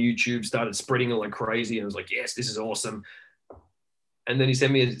 put it on YouTube, started spreading it like crazy, and I was like, yes, this is awesome. And then he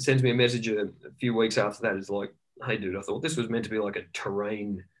sends me a message a few weeks after that. It's like, hey, dude, I thought this was meant to be like a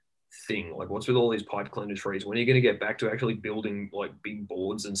terrain thing. Like, what's with all these pipe cleaner trees? When are you going to get back to actually building like big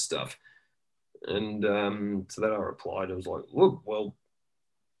boards and stuff? And to that I replied, I was like, look, well,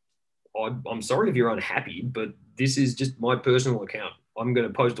 I'm sorry if you're unhappy, but this is just my personal account. I'm going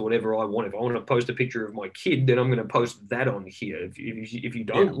to post whatever I want. If I want to post a picture of my kid, then I'm going to post that on here. If you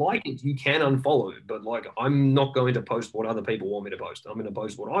don't like it, you can unfollow it. But like, I'm not going to post what other people want me to post. I'm going to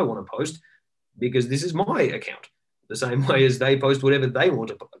post what I want to post because this is my account. The same way as they post whatever they want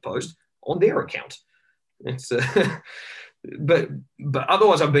to post on their account. It's but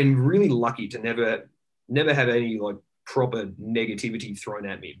otherwise, I've been really lucky to never have any like proper negativity thrown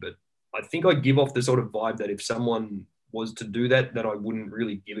at me. But I think I give off the sort of vibe that if someone was to do that, that I wouldn't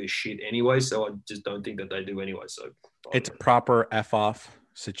really give a shit anyway. So I just don't think that they do anyway. So It's a proper F off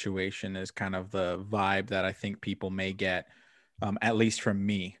situation is kind of the vibe that I think people may get, at least from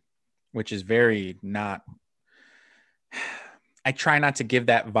me, which is very not. I try not to give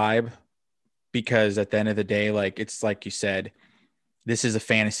that vibe because at the end of the day, like it's like you said, this is a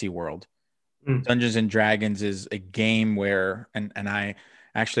fantasy world. Dungeons and Dragons is a game where, and I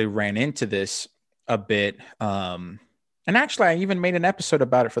actually ran into this a bit. And actually, I even made an episode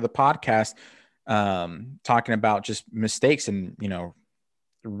about it for the podcast, talking about just mistakes and,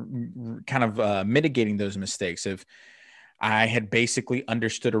 kind of mitigating those mistakes. If I had basically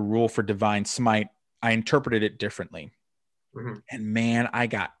understood a rule for Divine Smite, I interpreted it differently. Mm-hmm. And man, I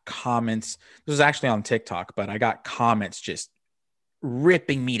got comments. This was actually on TikTok, but I got comments just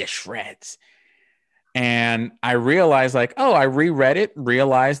ripping me to shreds. And I realized like, oh, I reread it,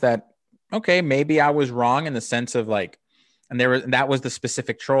 realized that, okay, maybe I was wrong in the sense of like, and that was the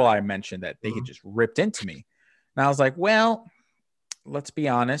specific troll I mentioned that they had just ripped into me. And I was like, well, let's be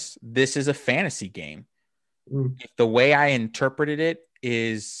honest. This is a fantasy game. If the way I interpreted it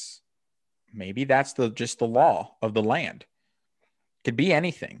is maybe that's just the law of the land. Could be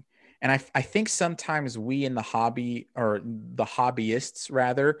anything. And I think sometimes we in the hobby, or the hobbyists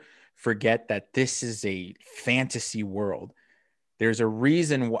rather, forget that this is a fantasy world. There's a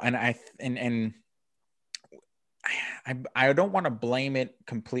reason, and I don't want to blame it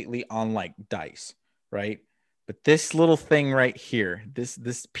completely on like dice, right? But this little thing right here,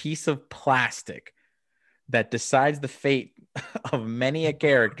 this piece of plastic that decides the fate of many a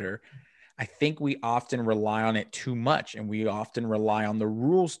character, I think we often rely on it too much, and we often rely on the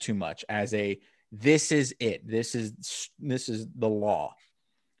rules too much as this is it. This is the law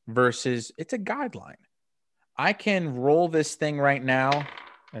versus it's a guideline. I can roll this thing right now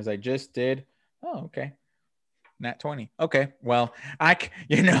as I just did. Oh, okay. Nat 20. Okay. Well, I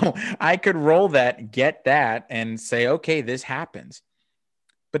could roll that, get that, and say, okay, this happens.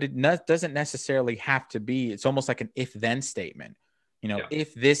 But it doesn't necessarily have to be. It's almost like an if-then statement.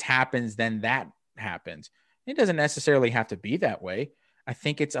 If this happens, then that happens. It doesn't necessarily have to be that way. I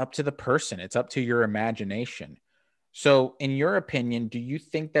think it's up to the person. It's up to your imagination. So in your opinion, do you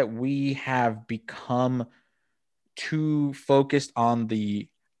think that we have become too focused on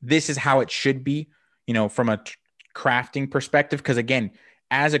this is how it should be, from a crafting perspective? Because again,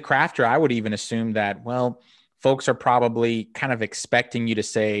 as a crafter, I would even assume that, well, folks are probably kind of expecting you to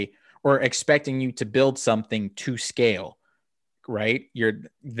say, or expecting you to build something to scale, right?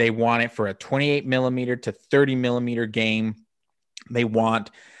 They want it for a 28 millimeter to 30 millimeter game. They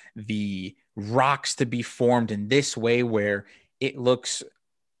want the rocks to be formed in this way where it looks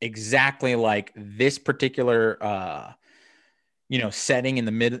exactly like this particular setting in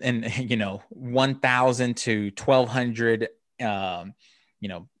the mid, and 1000 to 1200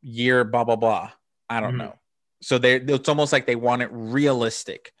 year blah blah blah. I don't know. So it's almost like they want it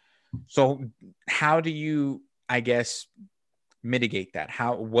realistic. So how do you, I guess, mitigate that?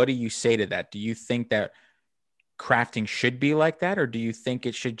 What do you say to that? Do you think that crafting should be like that, or do you think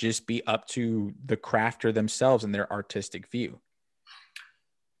it should just be up to the crafter themselves and their artistic view?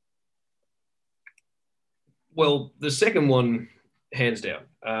 Well, the second one, hands down.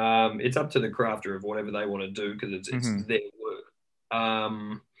 It's up to the crafter of whatever they want to do because it's their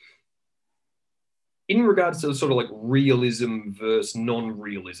work. in regards to sort of like realism versus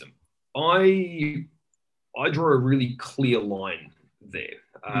non-realism, I draw a really clear line there.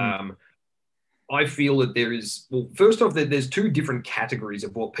 I feel that there is, well, first off, that there's two different categories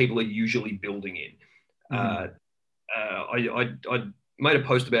of what people are usually building in. I made a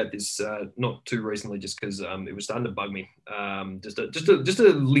post about this not too recently, just because it was starting to bug me. Just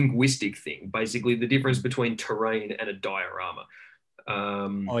a linguistic thing, basically the difference between terrain and a diorama.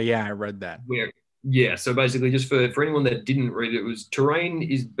 Oh yeah, I read that. Yeah, so basically, just for anyone that didn't read it, it was terrain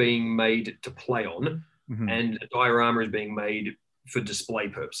is being made to play on, and a diorama is being made for display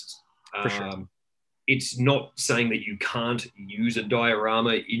purposes. For sure. It's not saying that you can't use a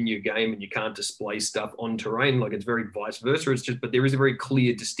diorama in your game and you can't display stuff on terrain. Like, it's very vice versa. It's just, but there is a very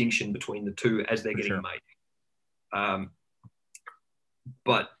clear distinction between the two as they're getting made.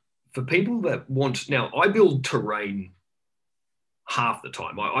 But for people that want, now I build terrain half the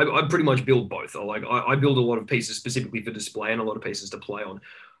time. I pretty much build both. I build a lot of pieces specifically for display and a lot of pieces to play on.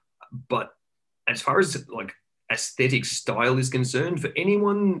 But as far as like aesthetic style is concerned, for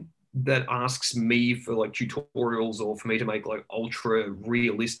anyone that asks me for like tutorials or for me to make like ultra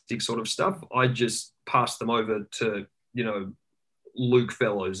realistic sort of stuff, I just pass them over to, you know, Luke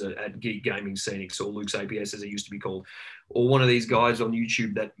Fellows at Geek Gaming Scenics, or Luke's APS as it used to be called, or one of these guys on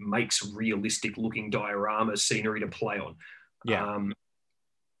YouTube that makes realistic looking diorama scenery to play on. Yeah.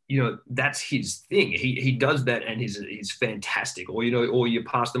 You know, that's his thing. He does that and he's fantastic. Or, you know, or you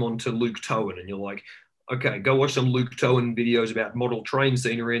pass them on to Luke Towan and you're like, okay, go watch some Luke Towan videos about model train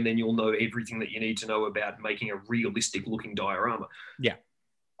scenery, and then you'll know everything that you need to know about making a realistic looking diorama. Yeah.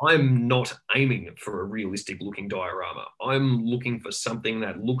 I'm not aiming for a realistic looking diorama. I'm looking for something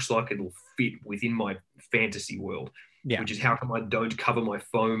that looks like it'll fit within my fantasy world. Yeah. Which is how come I don't cover my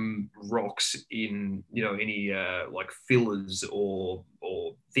foam rocks in, you know, any like fillers or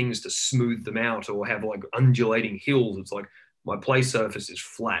things to smooth them out, or have like undulating hills. It's like my play surface is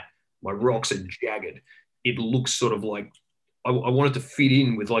flat. My rocks are jagged. It looks sort of like I want it to fit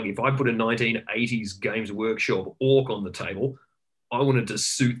in with, like, if I put a 1980s Games Workshop orc on the table, I wanted to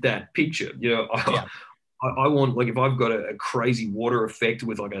suit that picture. You know, I want, like, if I've got a crazy water effect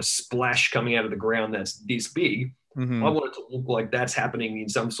with like a splash coming out of the ground that's this big, I want it to look like that's happening in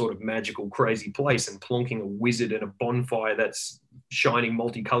some sort of magical, crazy place, and plonking a wizard and a bonfire that's shining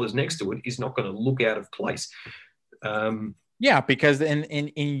multicolors next to it is not going to look out of place. Yeah, because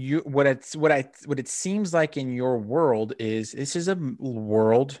in you, what it seems like in your world is this is a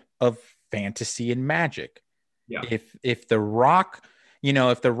world of fantasy and magic. Yeah. If the rock, you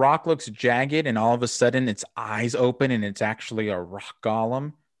know, if the rock looks jagged and all of a sudden its eyes open and it's actually a rock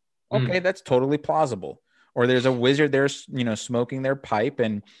golem, okay, that's totally plausible. Or there's a wizard there, you know, smoking their pipe,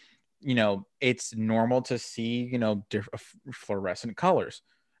 and, you know, it's normal to see, you know, different fluorescent colors.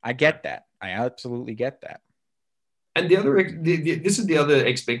 I get that. I absolutely get that. And this is the other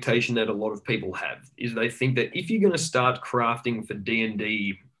expectation that a lot of people have, is they think that if you're going to start crafting for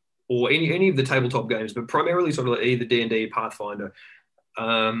D&D or any of the tabletop games, but primarily sort of like either D&D or Pathfinder,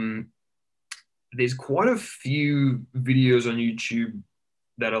 there's quite a few videos on YouTube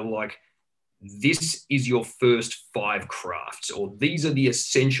that are like, this is your first 5 crafts, or these are the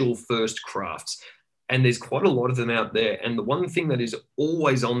essential first crafts. And there's quite a lot of them out there. And the one thing that is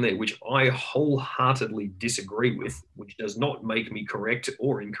always on there, which I wholeheartedly disagree with, which does not make me correct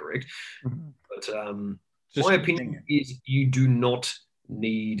or incorrect, but my opinion is you do not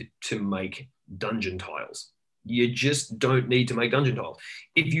need to make dungeon tiles. You just don't need to make dungeon tiles.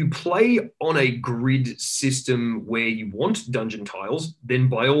 If you play on a grid system where you want dungeon tiles, then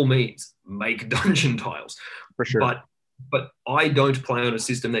by all means, make dungeon tiles. For sure. But I don't play on a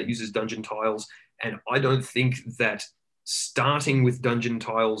system that uses dungeon tiles. And I don't think that starting with dungeon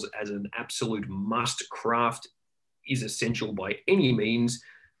tiles as an absolute must craft is essential by any means,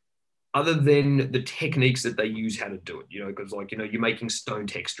 other than the techniques that they use how to do it. You know, because, like, you know, you're making stone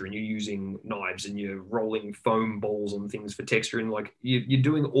texture and you're using knives and you're rolling foam balls on things for texture, and like you're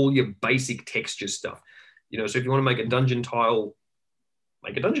doing all your basic texture stuff. You know, so if you want to make a dungeon tile,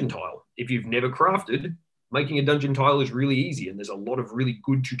 make a dungeon tile. If you've never crafted, making a dungeon tile is really easy, and there's a lot of really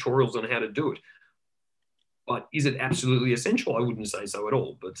good tutorials on how to do it. But is it absolutely essential? I wouldn't say so at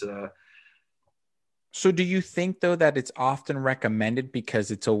all. But so do you think, though, that it's often recommended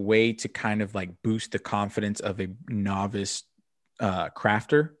because it's a way to kind of like boost the confidence of a novice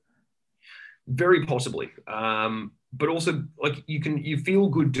crafter? Very possibly. But also, like, you feel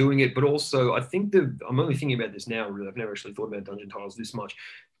good doing it. But also, I think I'm only thinking about this now, really. I've never actually thought about dungeon tiles this much.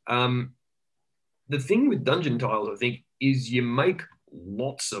 The thing with dungeon tiles, I think, is you make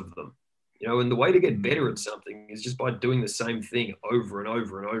lots of them. You know, and the way to get better at something is just by doing the same thing over and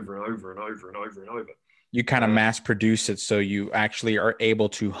over and over and over and over and over and over. You kind of mass produce it, so you actually are able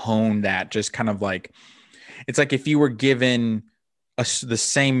to hone that. Just kind of like, it's like if you were given the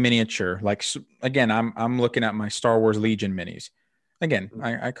same miniature. Like, again, I'm looking at my Star Wars Legion minis. Again,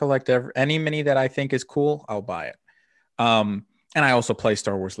 I collect any mini that I think is cool, I'll buy it. And I also play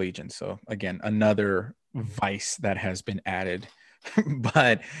Star Wars Legion. So again, another vice that has been added.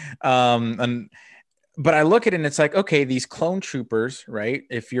 But I look at it and it's like, okay, these clone troopers, right?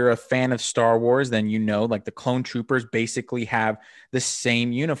 If you're a fan of Star Wars, then you know, like, the clone troopers basically have the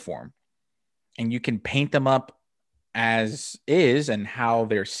same uniform, and you can paint them up as is and how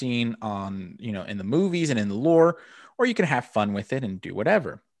they're seen on, you know, in the movies and in the lore, or you can have fun with it and do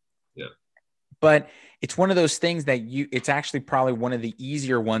whatever. Yeah. But it's one of those things that it's actually probably one of the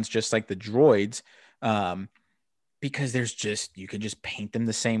easier ones, just like the droids, because you can just paint them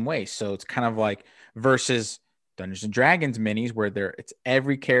the same way. So it's kind of like versus Dungeons and Dragons minis where it's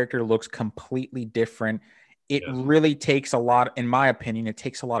every character looks completely different. It really takes a lot, in my opinion, it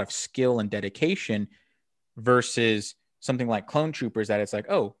takes a lot of skill and dedication versus something like Clone Troopers that it's like,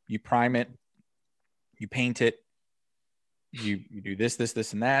 oh, you prime it, you paint it, you do this,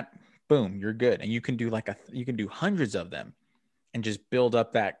 and that, boom, you're good. And you can do you can do hundreds of them and just build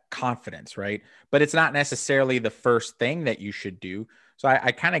up that confidence, right? But it's not necessarily the first thing that you should do. So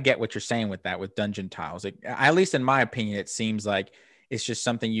I kind of get what you're saying with that, with dungeon tiles. At least in my opinion, it seems like it's just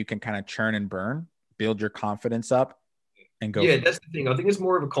something you can kind of churn and burn, build your confidence up, and go. Yeah, that's the thing. I think it's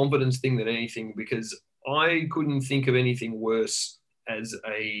more of a confidence thing than anything, because I couldn't think of anything worse as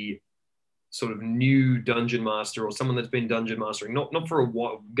a sort of new dungeon master or someone that's been dungeon mastering, not for a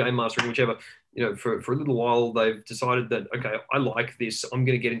while, game mastering, whichever, you know, for a little while, they've decided that, okay, I like this. I'm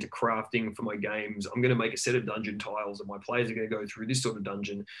going to get into crafting for my games. I'm going to make a set of dungeon tiles and my players are going to go through this sort of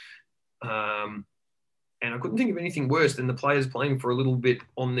dungeon. And I couldn't think of anything worse than the players playing for a little bit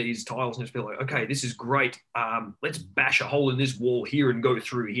on these tiles and just be like, okay, this is great. Let's bash a hole in this wall here and go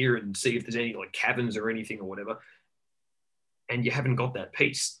through here and see if there's any like caverns or anything or whatever. And you haven't got that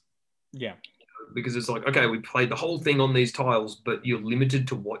piece. Yeah. Because it's like, okay, we played the whole thing on these tiles, but you're limited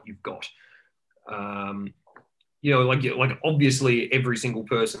to what you've got. You know, like obviously every single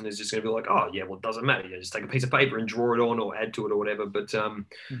person is just going to be like, oh yeah, well, it doesn't matter. You just take a piece of paper and draw it on or add to it or whatever. But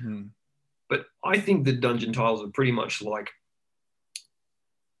but I think the dungeon tiles are pretty much like,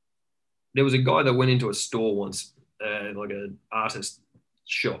 there was a guy that went into a store once, like an artist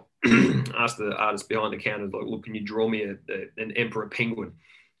shop, asked the artist behind the counter, like, look, can you draw me an emperor penguin?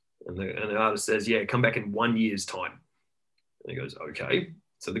 And the artist says, yeah, come back in 1 year's time. And he goes, okay.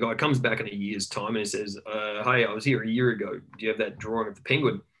 So the guy comes back in a year's time and he says, hey, I was here a year ago. Do you have that drawing of the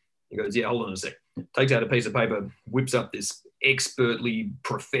penguin? He goes, yeah, hold on a sec. Takes out a piece of paper, whips up this expertly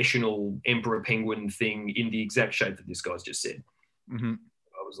professional emperor penguin thing in the exact shape that this guy's just said. I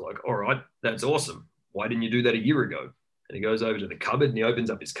was like, all right, that's awesome. Why didn't you do that a year ago? And he goes over to the cupboard and he opens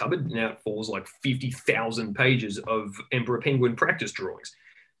up his cupboard. And now it falls like 50,000 pages of emperor penguin practice drawings.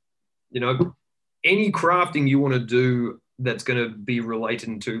 You know, any crafting you want to do that's going to be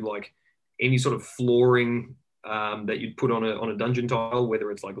related to like any sort of flooring that you'd put on a dungeon tile,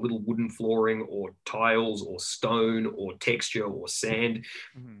 whether it's like little wooden flooring or tiles or stone or texture or sand.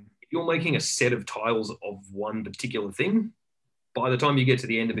 If you're making a set of tiles of one particular thing, by the time you get to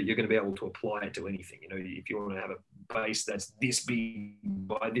the end of it, you're going to be able to apply it to anything. You know, if you want to have a base that's this big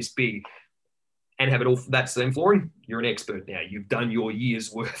by this big and have it all that same flooring, you're an expert now. You've done your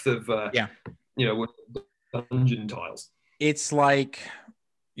year's worth of, you know, dungeon tiles. It's like,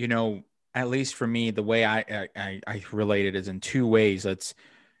 you know, at least for me, the way I relate it is in two ways. It's,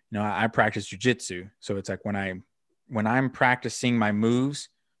 you know, I practice jujitsu. So it's like when I'm practicing my moves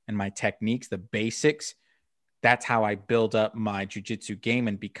and my techniques, the basics, that's how I build up my jujitsu game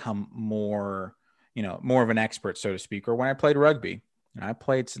and become more, you know, more of an expert, so to speak. Or when I played rugby, and I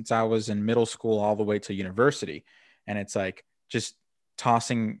played since I was in middle school all the way to university. And it's like just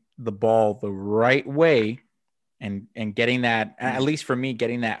tossing the ball the right way and getting that, at least for me,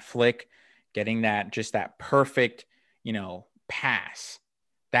 getting that flick, getting that, just that perfect, you know, pass.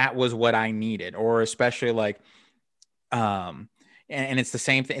 That was what I needed. Or especially like, and it's the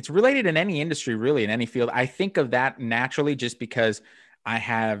same thing. It's related in any industry, really, in any field. I think of that naturally just because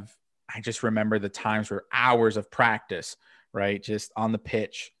I just remember the times where hours of practice, right? Just on the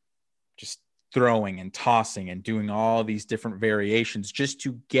pitch, just throwing and tossing and doing all these different variations just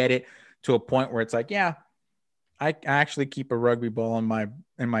to get it to a point where it's like, yeah, I actually keep a rugby ball in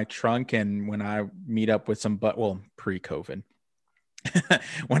my trunk. And when I meet up with pre-COVID,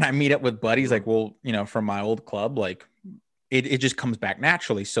 when I meet up with buddies, like, well, you know, from my old club, like it just comes back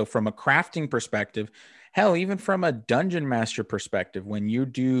naturally. So from a crafting perspective, hell, even from a dungeon master perspective, when you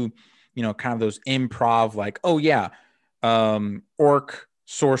do you know, kind of those improv, like, oh yeah, orc,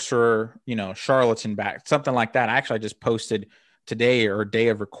 sorcerer, you know, charlatan back, something like that. Actually, I just posted today or day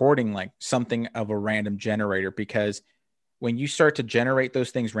of recording, like something of a random generator, because when you start to generate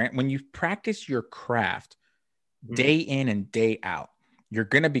those things, when you practice your craft day in and day out, you're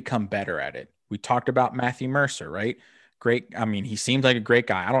going to become better at it. We talked about Matthew Mercer, right? Great. I mean, he seems like a great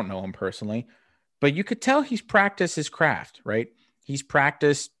guy. I don't know him personally, but you could tell he's practiced his craft, right? He's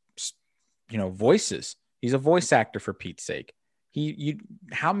practiced, you know, voices. He's a voice actor, for Pete's sake.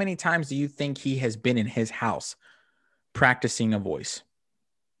 How many times do you think he has been in his house practicing a voice?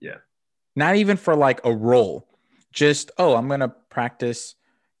 Yeah. Not even for like a role, just, oh, I'm going to practice,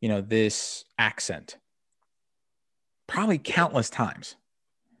 you know, this accent. Probably countless times.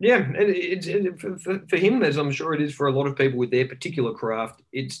 Yeah, and it's for him, as I'm sure it is for a lot of people with their particular craft.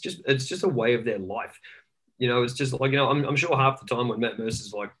 It's just a way of their life. You know, it's just like, you know, I'm sure half the time when Matt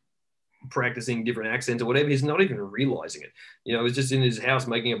Mercer's like practicing different accents or whatever, he's not even realizing it. You know, he's just in his house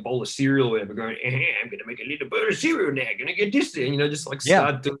making a bowl of cereal or whatever, going, I'm going to make a little bit of cereal now, going to get this thing, you know, just like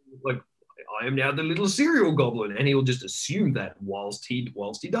start doing like, I am now the little cereal goblin, and he'll just assume that whilst he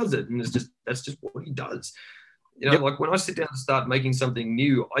does it, and that's just what he does. You know, like when I sit down and start making something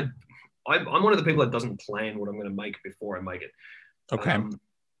new, I'm one of the people that doesn't plan what I'm going to make before I make it. Okay.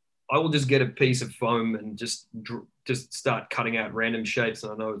 I will just get a piece of foam and just start cutting out random shapes.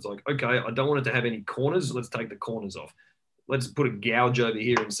 And I know it's like, okay, I don't want it to have any corners. Let's take the corners off. Let's put a gouge over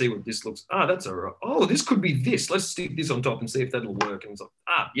here and see what this looks. That's all right. Oh, this could be this. Let's stick this on top and see if that'll work. And it's like,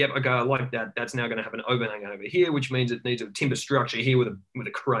 yep, okay, I like that. That's now going to have an overhang over here, which means it needs a timber structure here with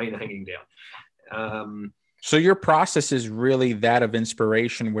a crane hanging down. So your process is really that of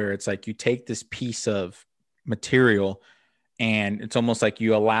inspiration, where it's like you take this piece of material and it's almost like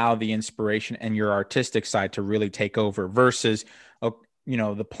you allow the inspiration and your artistic side to really take over versus, you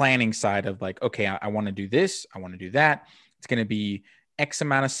know, the planning side of like, okay, I want to do this. I want to do that. It's going to be X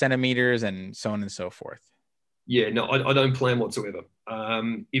amount of centimeters and so on and so forth. Yeah, no, I don't plan whatsoever.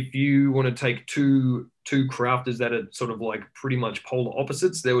 If you want to take two crafters that are sort of like pretty much polar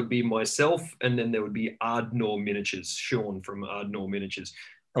opposites, there would be myself, and then there would be Ardnor Miniatures, Sean from Ardnor Miniatures.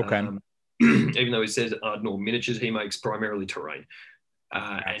 Okay. Even though he says Ardnor Miniatures, he makes primarily terrain.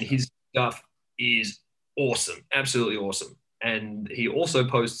 And his stuff is awesome, absolutely awesome. And he also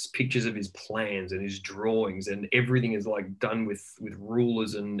posts pictures of his plans and his drawings, and everything is like done with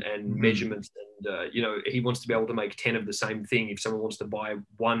rulers and measurements. And, you know, he wants to be able to make 10 of the same thing. If someone wants to buy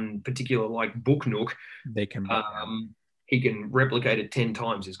one particular like book nook, they can, he can replicate it 10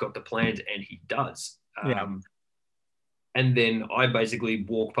 times. He's got the plans, and he does. And then I basically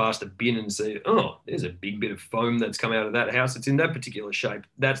walk past a bin and say, oh, there's a big bit of foam that's come out of that house. It's in that particular shape.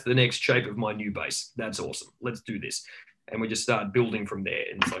 That's the next shape of my new base. That's awesome. Let's do this. And we just start building from there.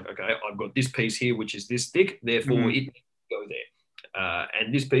 And it's like, okay, I've got this piece here, which is this thick. Therefore, it needs to go there.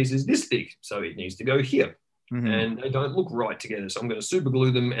 And this piece is this thick. So it needs to go here. And they don't look right together. So I'm going to super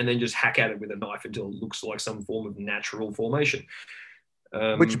glue them and then just hack at it with a knife until it looks like some form of natural formation.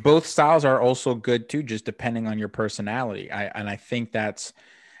 Which both styles are also good too, just depending on your personality. I think that's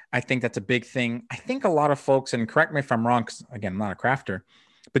a big thing. I think a lot of folks, and correct me if I'm wrong, because again, I'm not a crafter,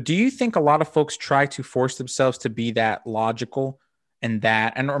 but do you think a lot of folks try to force themselves to be that logical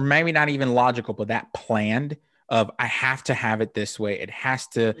or maybe not even logical, but that planned of, I have to have it this way. It has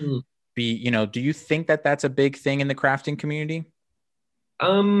to be, you know, do you think that that's a big thing in the crafting community?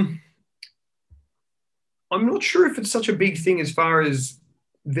 I'm not sure if it's such a big thing as far as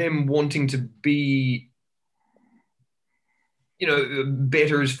them wanting to be, you know,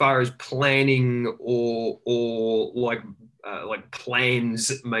 better as far as planning or like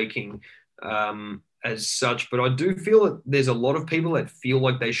plans making as such. But I do feel that there's a lot of people that feel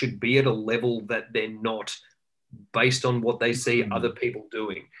like they should be at a level that they're not, based on what they see other people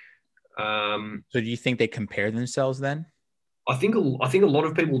doing. So do you think they compare themselves then? I think a lot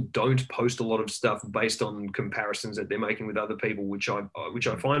of people don't post a lot of stuff based on comparisons that they're making with other people, which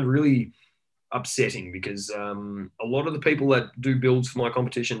I find really upsetting, because a lot of the people that do builds for my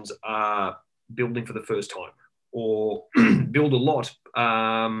competitions are building for the first time or build a lot,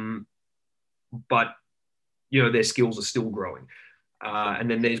 but you know, their skills are still growing.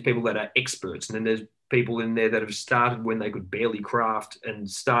 And then there's people that are experts, and then there's people in there that have started when they could barely craft and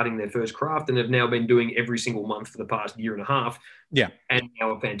starting their first craft and have now been doing every single month for the past year and a half. Yeah. And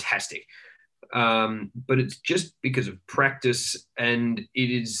now are fantastic. But it's just because of practice, and it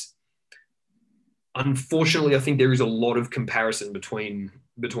is, unfortunately, I think there is a lot of comparison between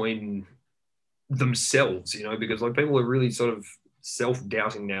themselves, you know, because like people are really sort of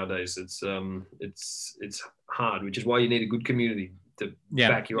self-doubting nowadays. It's hard, which is why you need a good community to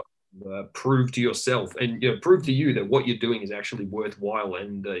back you up. prove to yourself and prove to you that what you're doing is actually worthwhile,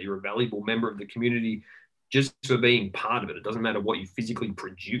 and you're a valuable member of the community just for being part of it. It doesn't matter what you physically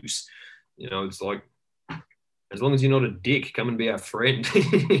produce. It's like, as long as you're not a dick, come and be our friend.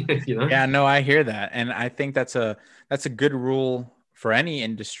 Yeah, no, I hear that. And I think that's a good rule for any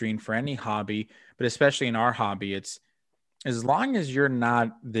industry and for any hobby, but especially in our hobby. It's as long as you're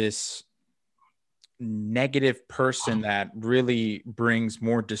not this negative person that really brings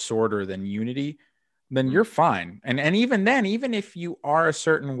more disorder than unity, then you're fine. And even then, even if you are a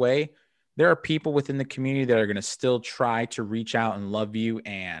certain way, there are people within the community that are going to still try to reach out and love you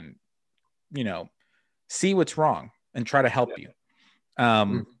and, see what's wrong and try to help you.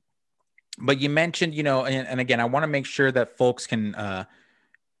 But you mentioned, and again, I want to make sure that folks can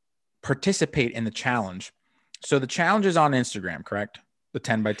participate in the challenge. So the challenge is on Instagram, correct? The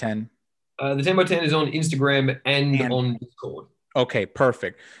 10 by 10. The 10 by 10 is on Instagram and on Discord. Okay,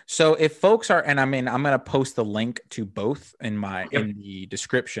 perfect. So if folks are, and I'm going to post the link to both in the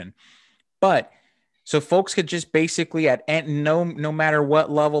description, but so folks could just basically no matter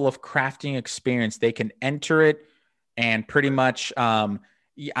what level of crafting experience, they can enter it, and pretty much, I'm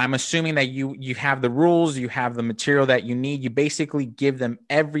assuming that you have the rules, you have the material that you need. You basically give them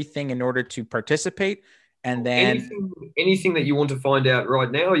everything in order to participate. And then anything that you want to find out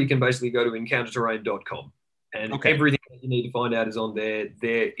right now, you can basically go to encounterterrain.com, and everything that you need to find out is on there.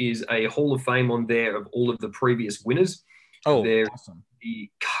 There is a Hall of Fame on there of all of the previous winners. Oh, awesome. The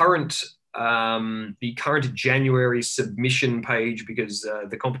current January submission page, because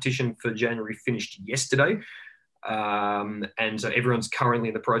the competition for January finished yesterday. And so everyone's currently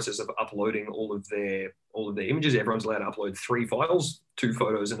in the process of uploading all of their images. Everyone's allowed to upload 3 files, 2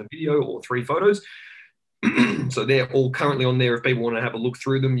 photos and a video, or 3 photos. So they're all currently on there. If people want to have a look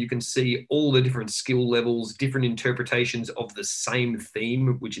through them, you can see all the different skill levels, different interpretations of the same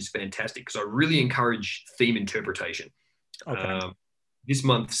theme, which is fantastic, because I really encourage theme interpretation. Okay. This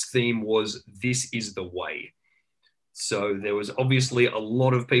month's theme was "This is the Way." So there was obviously a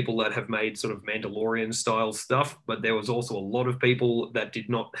lot of people that have made sort of Mandalorian style stuff, but there was also a lot of people that did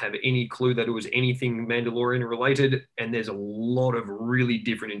not have any clue that it was anything Mandalorian related. And there's a lot of really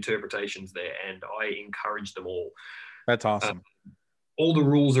different interpretations there, and I encourage them all. That's awesome. All the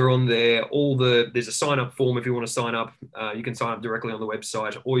rules are on there. There's a sign up form if you want to sign up. You can sign up directly on the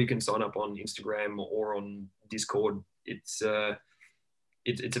website, or you can sign up on Instagram or on Discord.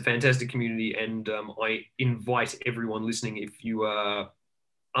 It's a fantastic community, and I invite everyone listening, if you are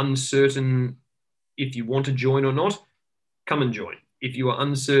uncertain if you want to join or not, come and join. If you are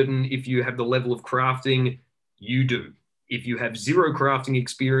uncertain if you have the level of crafting, you do. If you have 0 crafting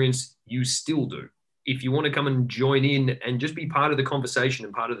experience, you still do. If you want to come and join in and just be part of the conversation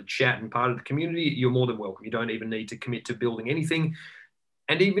and part of the chat and part of the community, you're more than welcome. You don't even need to commit to building anything.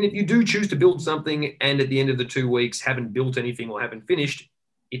 And even if you do choose to build something and at the end of the 2 weeks haven't built anything or haven't finished,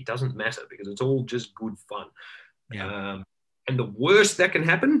 it doesn't matter, because it's all just good fun. Yeah. And the worst that can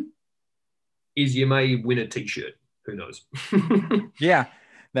happen is you may win a t-shirt. Who knows? Yeah.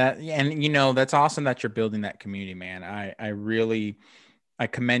 That's awesome that you're building that community, man. I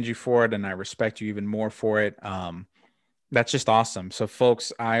commend you for it, and I respect you even more for it. That's just awesome. So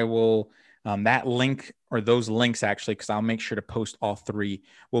folks, I will, that link, or those links actually, because I'll make sure to post all 3,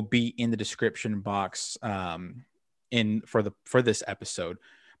 will be in the description box for this episode.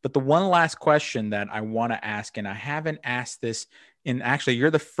 But the one last question that I want to ask, and I haven't asked this actually,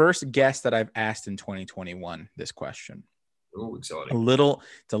 you're the first guest that I've asked in 2021, this question. Oh, exciting.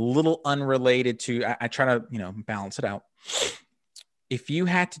 It's a little unrelated to, I try to, balance it out. If you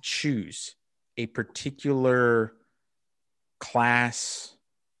had to choose a particular class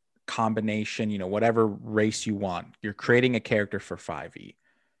combination, whatever race you want, you're creating a character for 5e.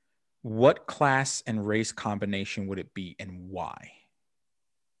 What class and race combination would it be, and why?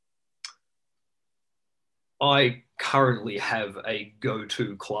 I currently have a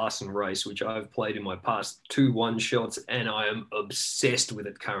go-to class and race, which I've played in my past 2 one-shots, and I am obsessed with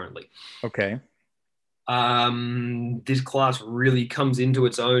it currently. Okay. This class really comes into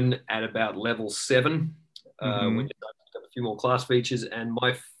its own at about level 7, when you start to have a few more class features. And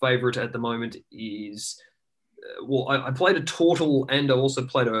my favorite at the moment is, I played a turtle, and I also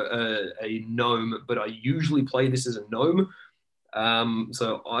played a gnome, but I usually play this as a gnome.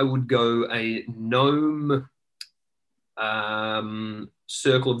 So I would go a gnome,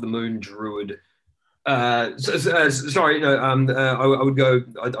 Circle of the Moon druid. I would go,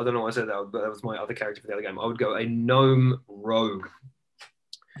 I don't know why I said that, but that was my other character for the other game. I would go a gnome rogue.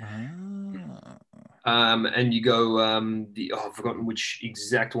 And you go, I've forgotten which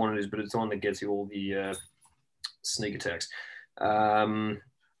exact one it is, but it's the one that gets you all the sneak attacks.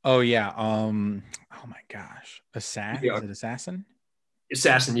 Oh yeah. Oh my gosh. Assassin? Yeah. Is it Assassin?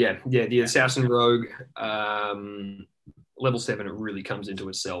 Assassin, yeah. The Yeah. Assassin Rogue, level 7, it really comes into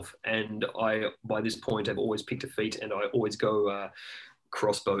itself. And I, by this point, have always picked a feat, and I always go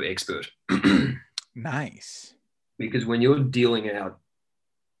crossbow expert. Nice. Because when you're dealing out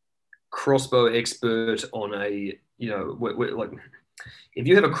crossbow expert on a, like, if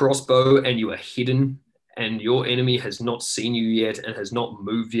you have a crossbow and you are hidden and your enemy has not seen you yet and has not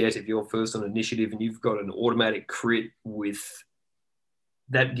moved yet, if you're first on initiative and you've got an automatic crit with,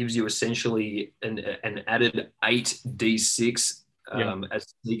 that gives you essentially an added 8d6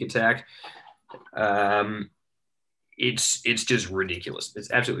 as sneak attack. It's just ridiculous.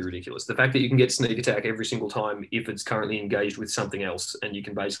 It's absolutely ridiculous. The fact that you can get sneak attack every single time if it's currently engaged with something else, and you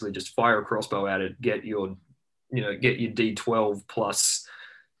can basically just fire a crossbow at it, get your D12 plus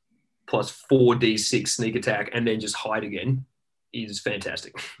 4d6 sneak attack, and then just hide again, is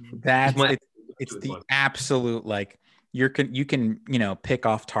fantastic. It's the absolute, like, you can pick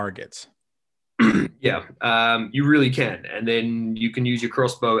off targets. Yeah, you really can. And then you can use your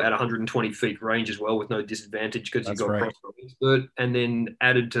crossbow at 120 feet range as well with no disadvantage because you've got crossbow expert. And then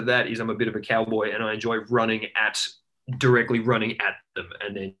added to that is I'm a bit of a cowboy and I enjoy directly running at them.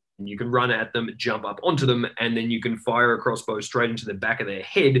 And then you can run at them, jump up onto them, and then you can fire a crossbow straight into the back of their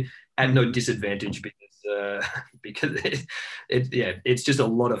head at no disadvantage because it's just a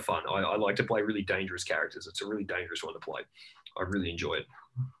lot of fun. I like to play really dangerous characters. It's a really dangerous one to play. I really enjoy it.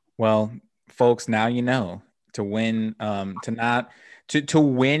 Well, folks, now you know to win, to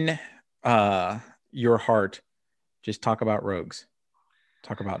win your heart. Just talk about rogues.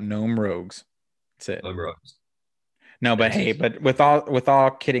 Talk about gnome rogues. That's it. Gnome rogues. No, but hey, but with all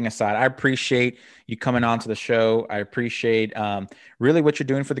kidding aside, I appreciate you coming on to the show. I appreciate really what you're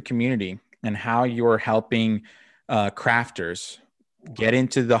doing for the community and how you're helping crafters get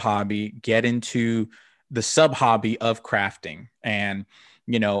into the hobby, get into the sub hobby of crafting. And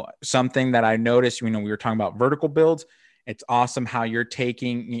something that I noticed, we were talking about vertical builds. It's awesome how you're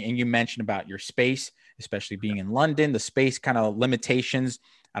taking, and you mentioned about your space, especially being in London, the space kind of limitations.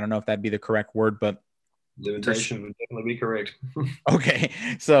 I don't know if that'd be the correct word, but limitation would definitely be correct. Okay.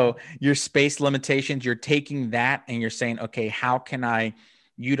 So your space limitations, you're taking that and you're saying, okay, how can I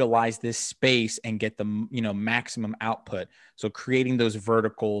utilize this space and get the, maximum output? So creating those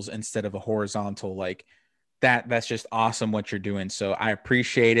verticals instead of a horizontal, like that's just awesome what you're doing. So I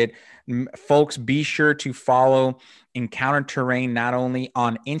appreciate it. Folks, be sure to follow Encounter Terrain, not only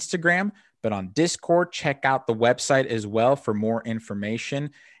on Instagram, but on Discord. Check out the website as well for more information.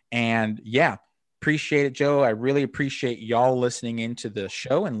 And yeah, appreciate it, Joe. I really appreciate y'all listening into the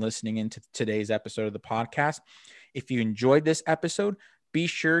show and listening into today's episode of the podcast. If you enjoyed this episode, be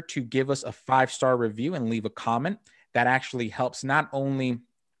sure to give us a 5-star review and leave a comment. That actually helps not only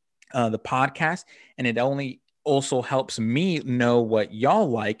the podcast, and it also helps me know what y'all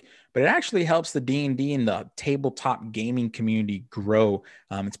like, but it actually helps the D&D and the tabletop gaming community grow.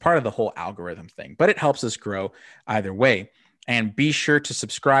 It's part of the whole algorithm thing, but it helps us grow either way. And be sure to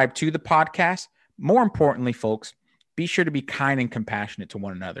subscribe to the podcast. More importantly, folks, be sure to be kind and compassionate to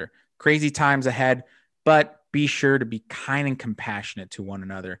one another. Crazy times ahead, but be sure to be kind and compassionate to one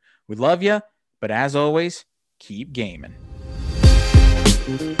another. We love you, but as always, keep gaming.